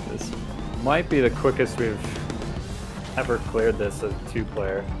 This might be the quickest we've ever cleared this as a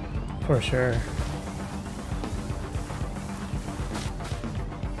 2-player. For sure.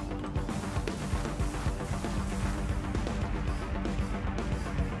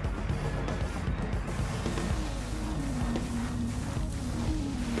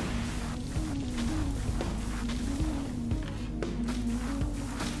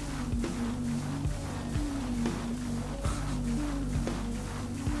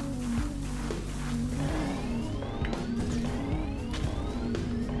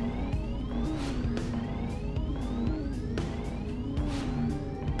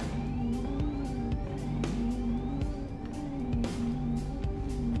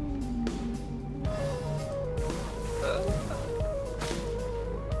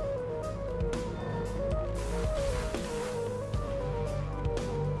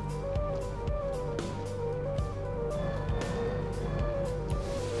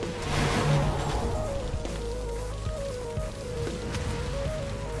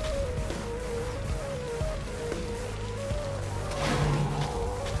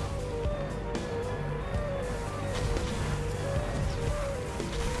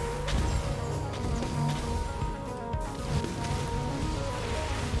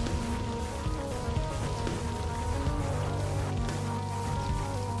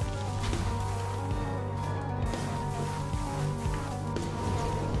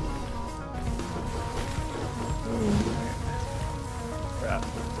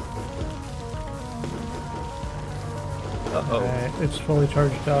 Uh-oh. Alright, it's fully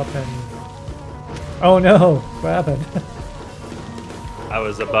charged up and... Oh no! What happened? I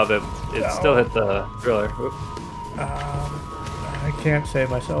was above it. It still hit the driller. Oop. I can't save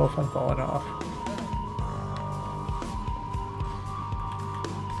myself. I'm falling off.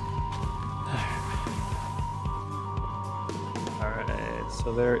 Alright,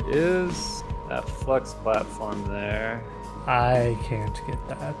 so there is that flux platform there. I can't get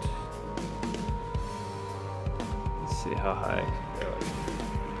that. Let's see how high I can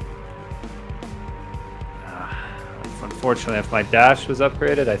go. Unfortunately, if my dash was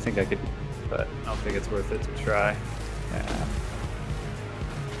upgraded, I think I could, but I don't think it's worth it to try. Yeah.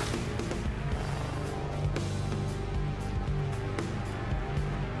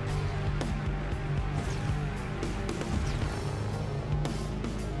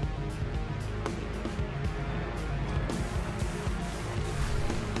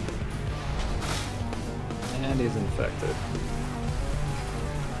 And he's infected.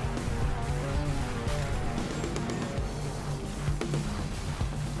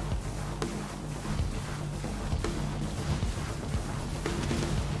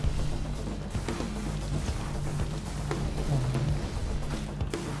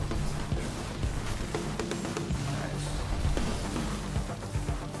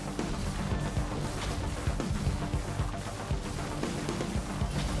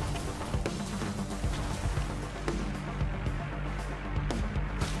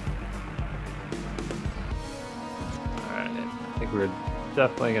 I think we're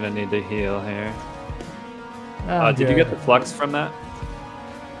definitely going to need to heal here. Did you get the flux from that?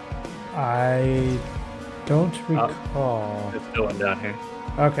 I don't recall. There's still one down here.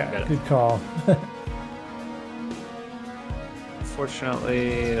 Okay, good call.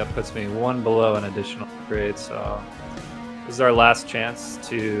 Unfortunately, that puts me one below an additional upgrade, so This is our last chance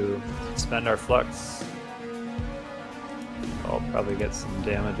to spend our flux. I'll probably get some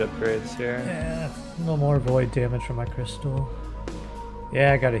damage upgrades here. Yeah, no more void damage from my crystal.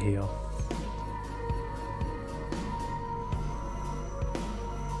 Yeah, I gotta heal.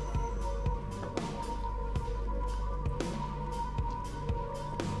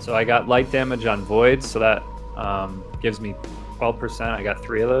 So I got light damage on voids, so that gives me 12%. I got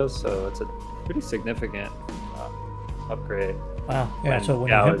 3 of those, so it's a pretty significant upgrade. Wow, yeah, so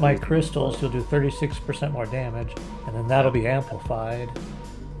when you hit my crystals, you'll do 36% more damage, and then that'll be amplified.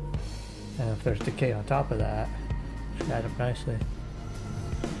 And if there's decay on top of that, should add up nicely.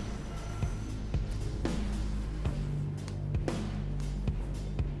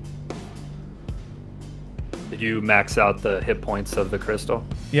 Did you max out the hit points of the crystal?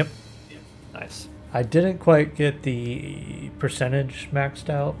 Yep. Nice. I didn't quite get the percentage maxed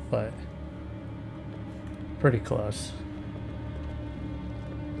out, but pretty close.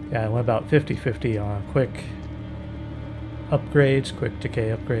 Yeah, I went about 50-50 on quick upgrades, quick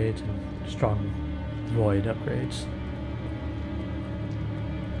decay upgrades, and strong void upgrades.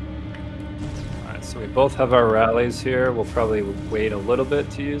 Alright, so we both have our rallies here. We'll probably wait a little bit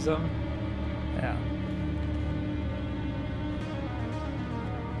to use them. Yeah.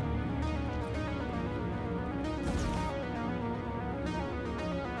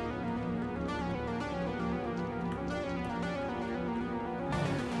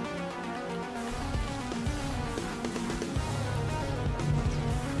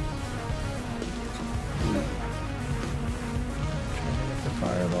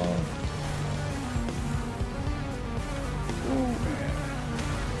 Fireball.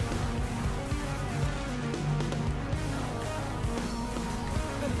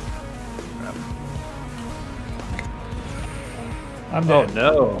 I'm dead. Oh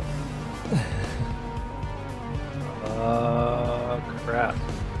no. Crap.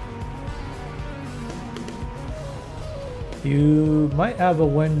 You might have a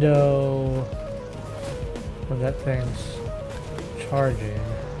window when that thing's charging.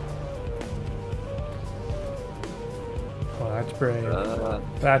 Oh, that's brave.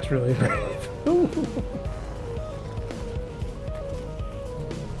 That's really brave.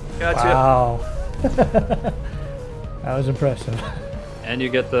 Gotcha. Wow. That was impressive. And you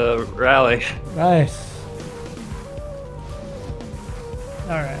get the rally. Nice.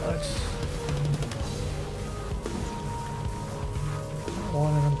 Alright, let's...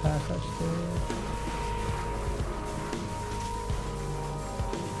 One of them past that stage.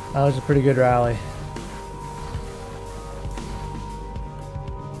 That was a pretty good rally.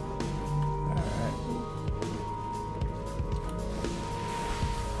 Alright.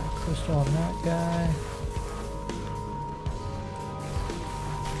 Crystal on that guy.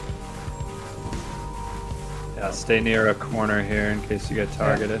 Yeah, stay near a corner here in case you get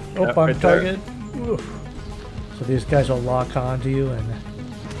targeted. Yeah. Oh, Yep, I'm right there. targeted. Oof. So these guys will lock onto you and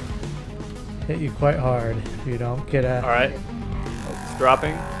hit you quite hard if you don't get a... Alright. It's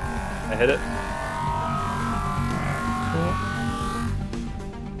dropping. I hit it.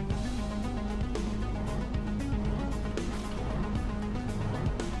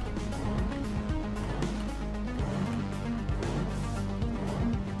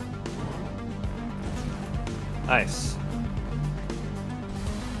 Nice.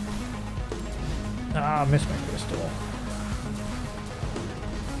 Ah, I missed my crystal.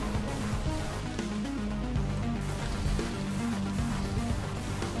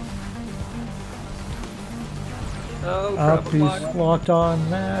 Oh, Up, crap, he's locked on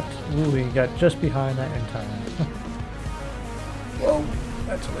that. Ooh, he got just behind that in time. Whoa,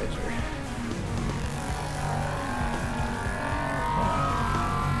 that's a laser.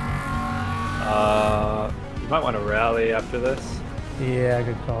 You might want to rally after this. Yeah,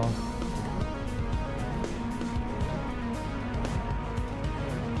 good call.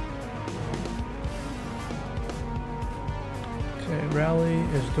 Okay, rally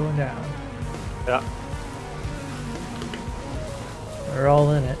is going down. Yeah. We're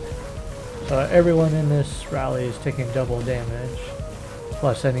all in it. So everyone in this rally is taking double damage,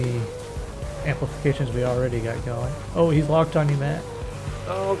 plus any amplifications we already got going. Oh, he's locked on you, Matt.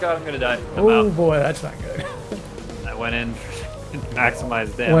 Oh god, I'm gonna die. I'm Oh out. boy, that's not good. I went in for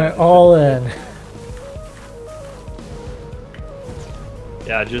maximized damage. Went all in.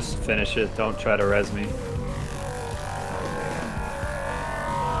 Yeah, just finish it. Don't try to res me.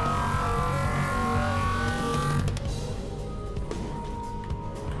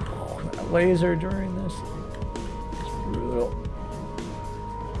 That laser during this. It's brutal.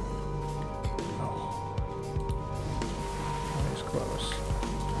 Oh. That was close.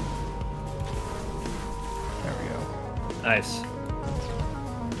 There we go. Nice.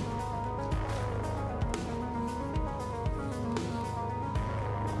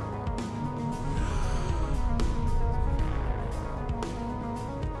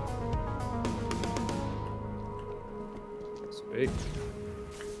 Sweet.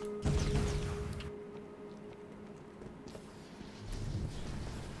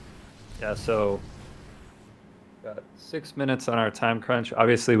 Yeah, so got 6 minutes on our time crunch.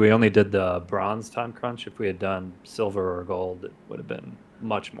 Obviously, we only did the bronze time crunch. If we had done silver or gold, it would have been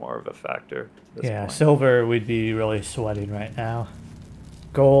much more of a factor at this Yeah, point. silver, we'd be really sweating right now.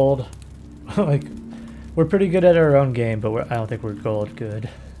 Gold, like, we're pretty good at our own game, but I don't think we're gold good.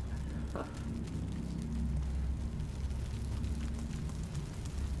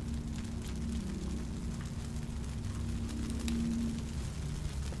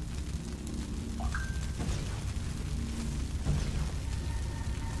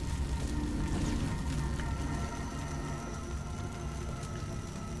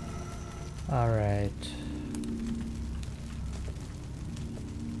 All right.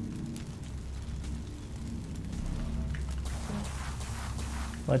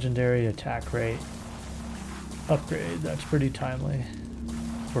 Legendary attack rate upgrade. That's pretty timely.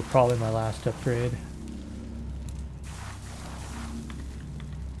 For probably my last upgrade.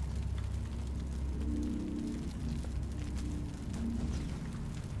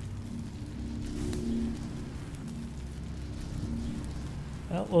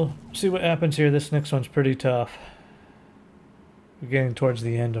 Well, we'll see what happens here. This next one's pretty tough. We're getting towards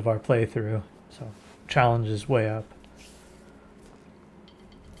the end of our playthrough, so challenge is way up.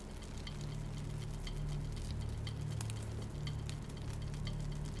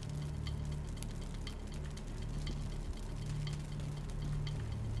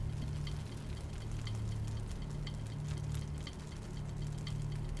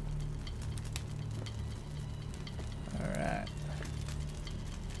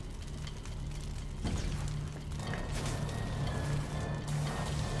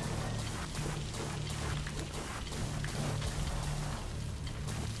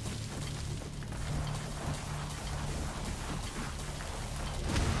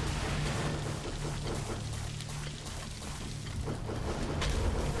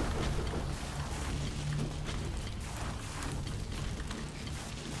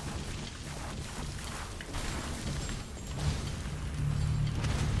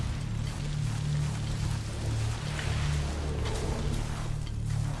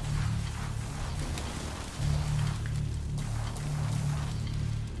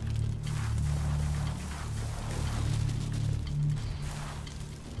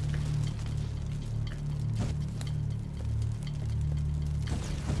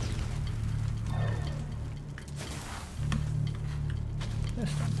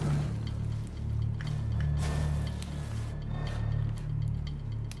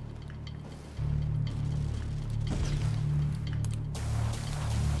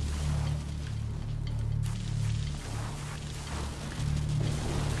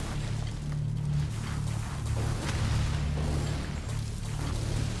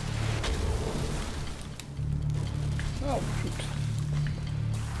 Oh, shoot.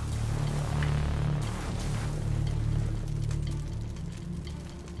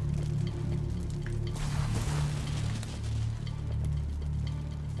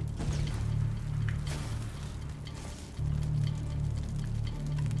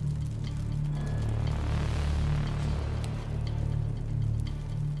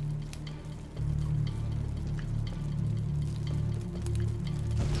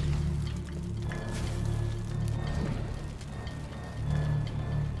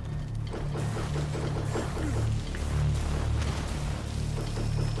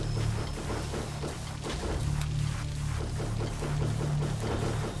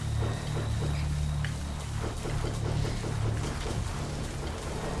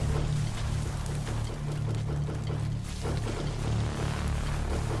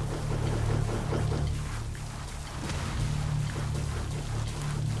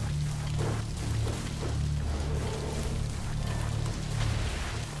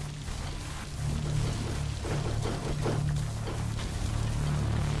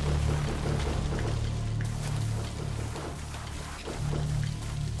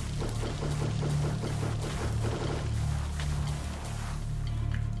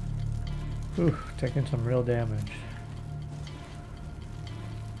 Ooh, taking some real damage.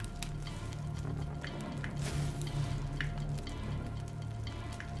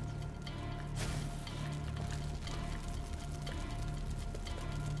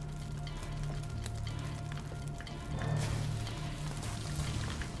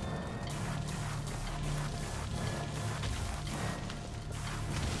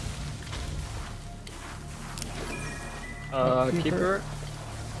 Keeper.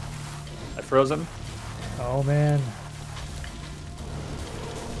 I froze him. Oh man.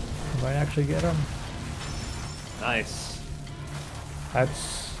 Might actually get him. Nice.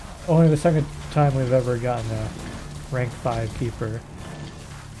 That's only the second time we've ever gotten a rank 5 keeper.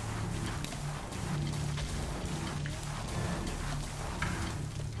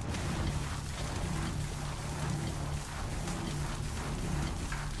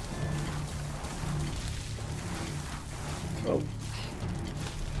 Oh.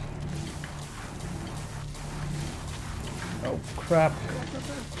 Oh crap.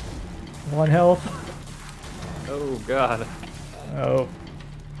 1 health. Oh god. Oh.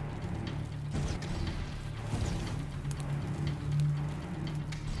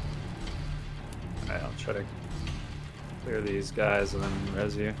 Alright, I'll try to clear these guys and then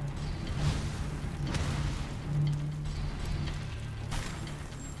res you.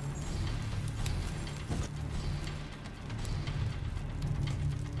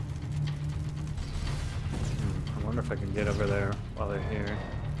 I wonder if I can get over there while they're here.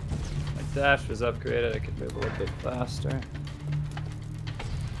 My dash was upgraded, I could move a little bit faster.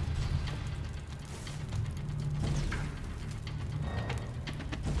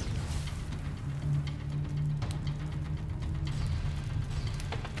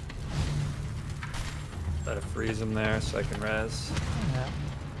 Try to freeze them there so I can res. Yeah.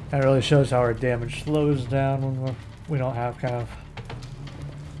 That really shows how our damage slows down when we don't have kind of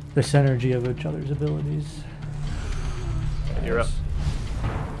the synergy of each other's abilities. You're up.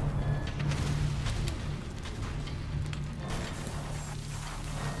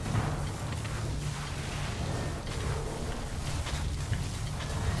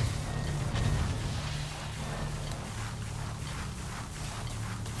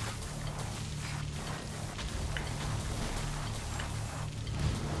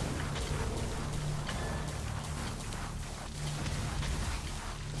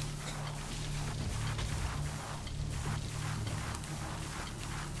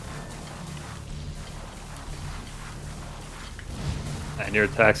 And your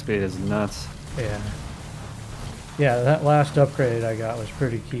attack speed is nuts. Yeah. Yeah, that last upgrade I got was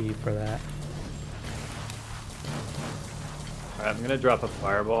pretty key for that. Alright, I'm gonna drop a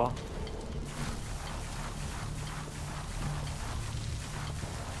fireball.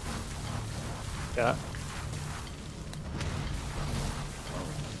 Yeah.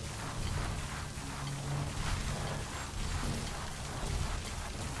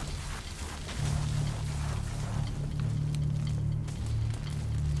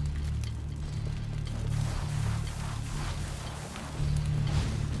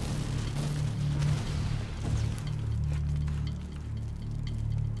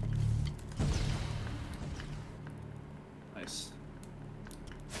 Nice.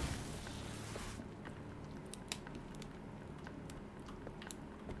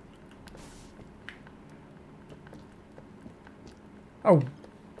 Oh.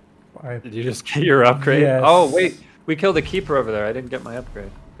 Did you just get your upgrade? Yes. Oh, wait. We killed a keeper over there. I didn't get my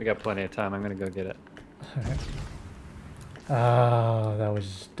upgrade. We got plenty of time. I'm going to go get it. Oh, that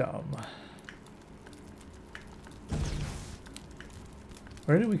was dumb.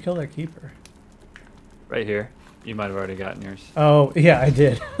 Where did we kill that keeper? Right here. You might have already gotten yours. Oh, yeah, I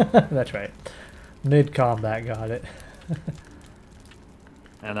did. That's right. Mid-combat got it.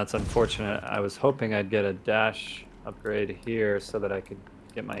 And that's unfortunate. I was hoping I'd get a dash upgrade here so that I could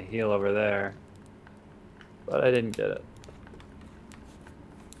get my heal over there. But I didn't get it.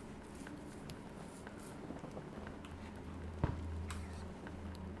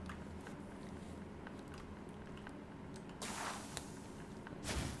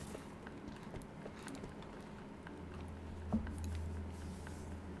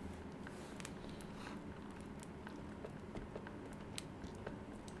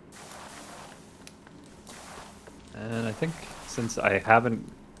 And I think since I haven't,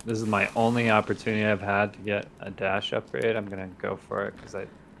 this is my only opportunity I've had to get a dash upgrade, I'm going to go for it because I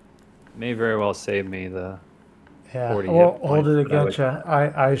may very well save me the Yeah, 40 well, hit hold points it that I against you.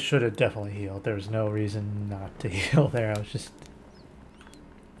 would- I should have definitely healed. There was no reason not to heal there. I was just...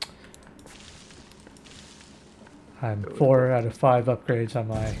 I'm 4 out of 5 upgrades on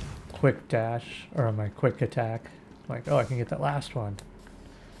my quick dash, or on my quick attack. I'm like, oh, I can get that last one.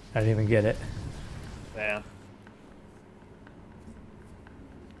 I didn't even get it. Yeah.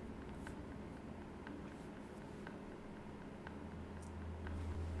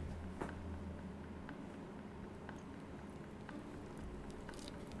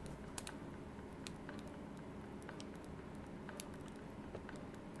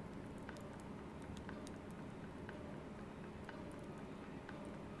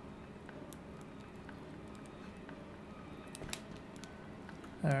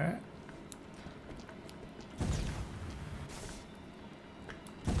 Alright.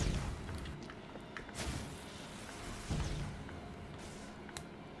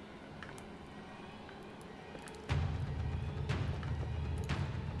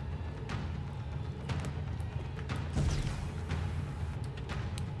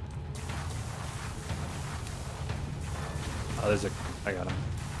 Oh, there's a... I got him.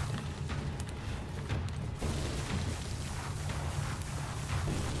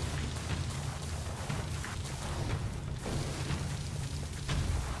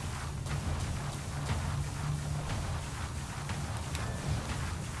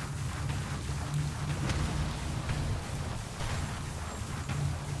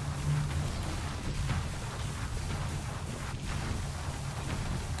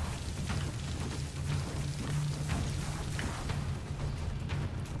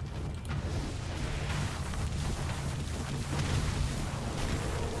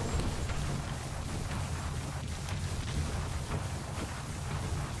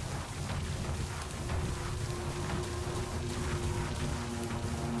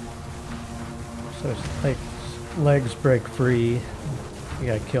 So it's like legs break free. You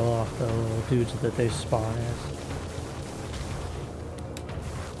gotta kill off the little dudes that they spawn as.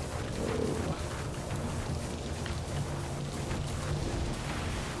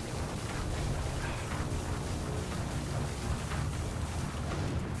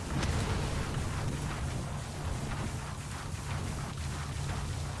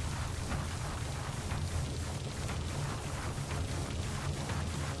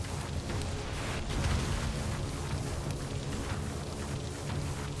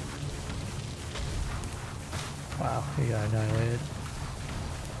 Wow, he got annihilated.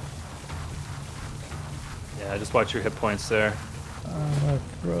 Yeah, just watch your hit points there. I'm gonna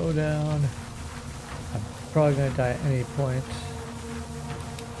throw down. I'm probably gonna die at any point.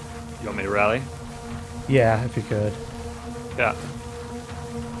 You want me to rally? Yeah, if you could. Yeah.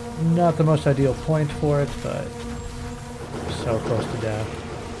 Not the most ideal point for it, but so close to death.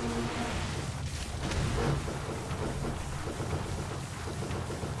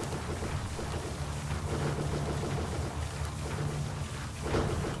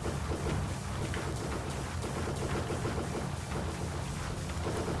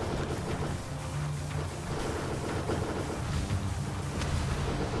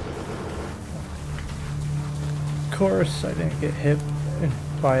 Of course, I didn't get hit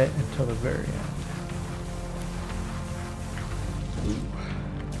by it until the very end. Ooh.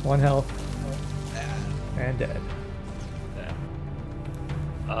 1 health. And dead. Yeah.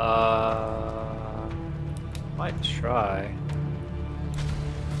 Might try.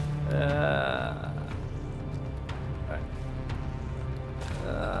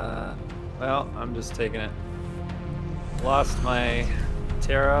 Well, I'm just taking it. Lost my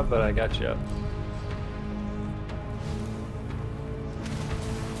Terra, but I got you up.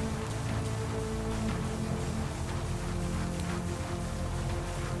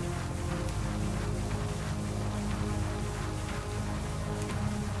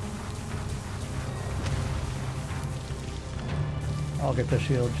 I'll get the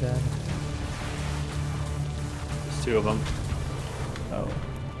shield gen. There's 2 of them. Oh.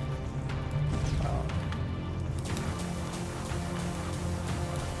 Wow.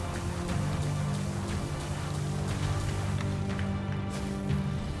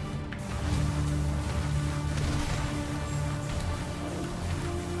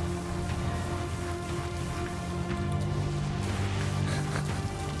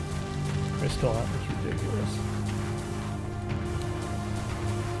 Crystal Hunt is ridiculous.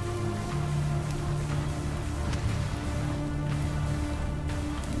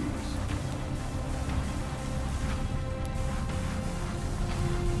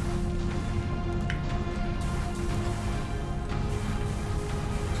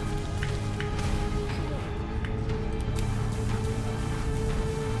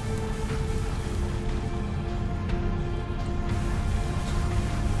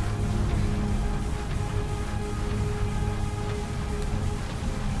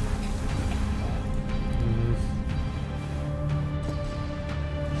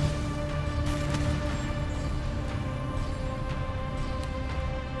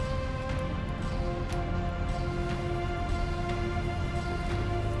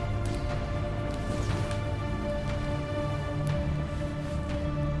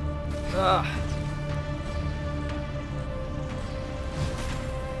 Ah.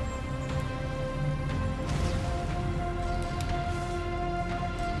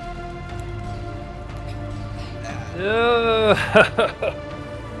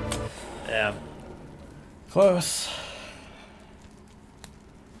 Close.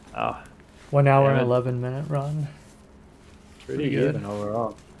 Oh, 1 hour and damn it. 11-minute run. Pretty Pretty good good.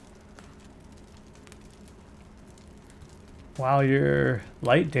 overall. Wow, your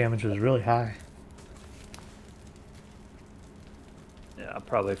light damage was really high. Yeah,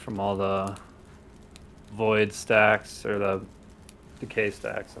 probably from all the void stacks or the decay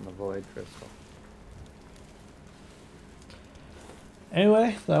stacks on the void crystal.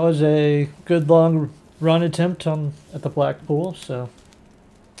 Anyway, that was a good long run attempt at the black pool, so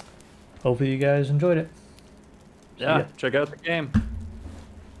hopefully you guys enjoyed it. See ya. Yeah, check out the game.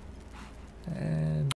 And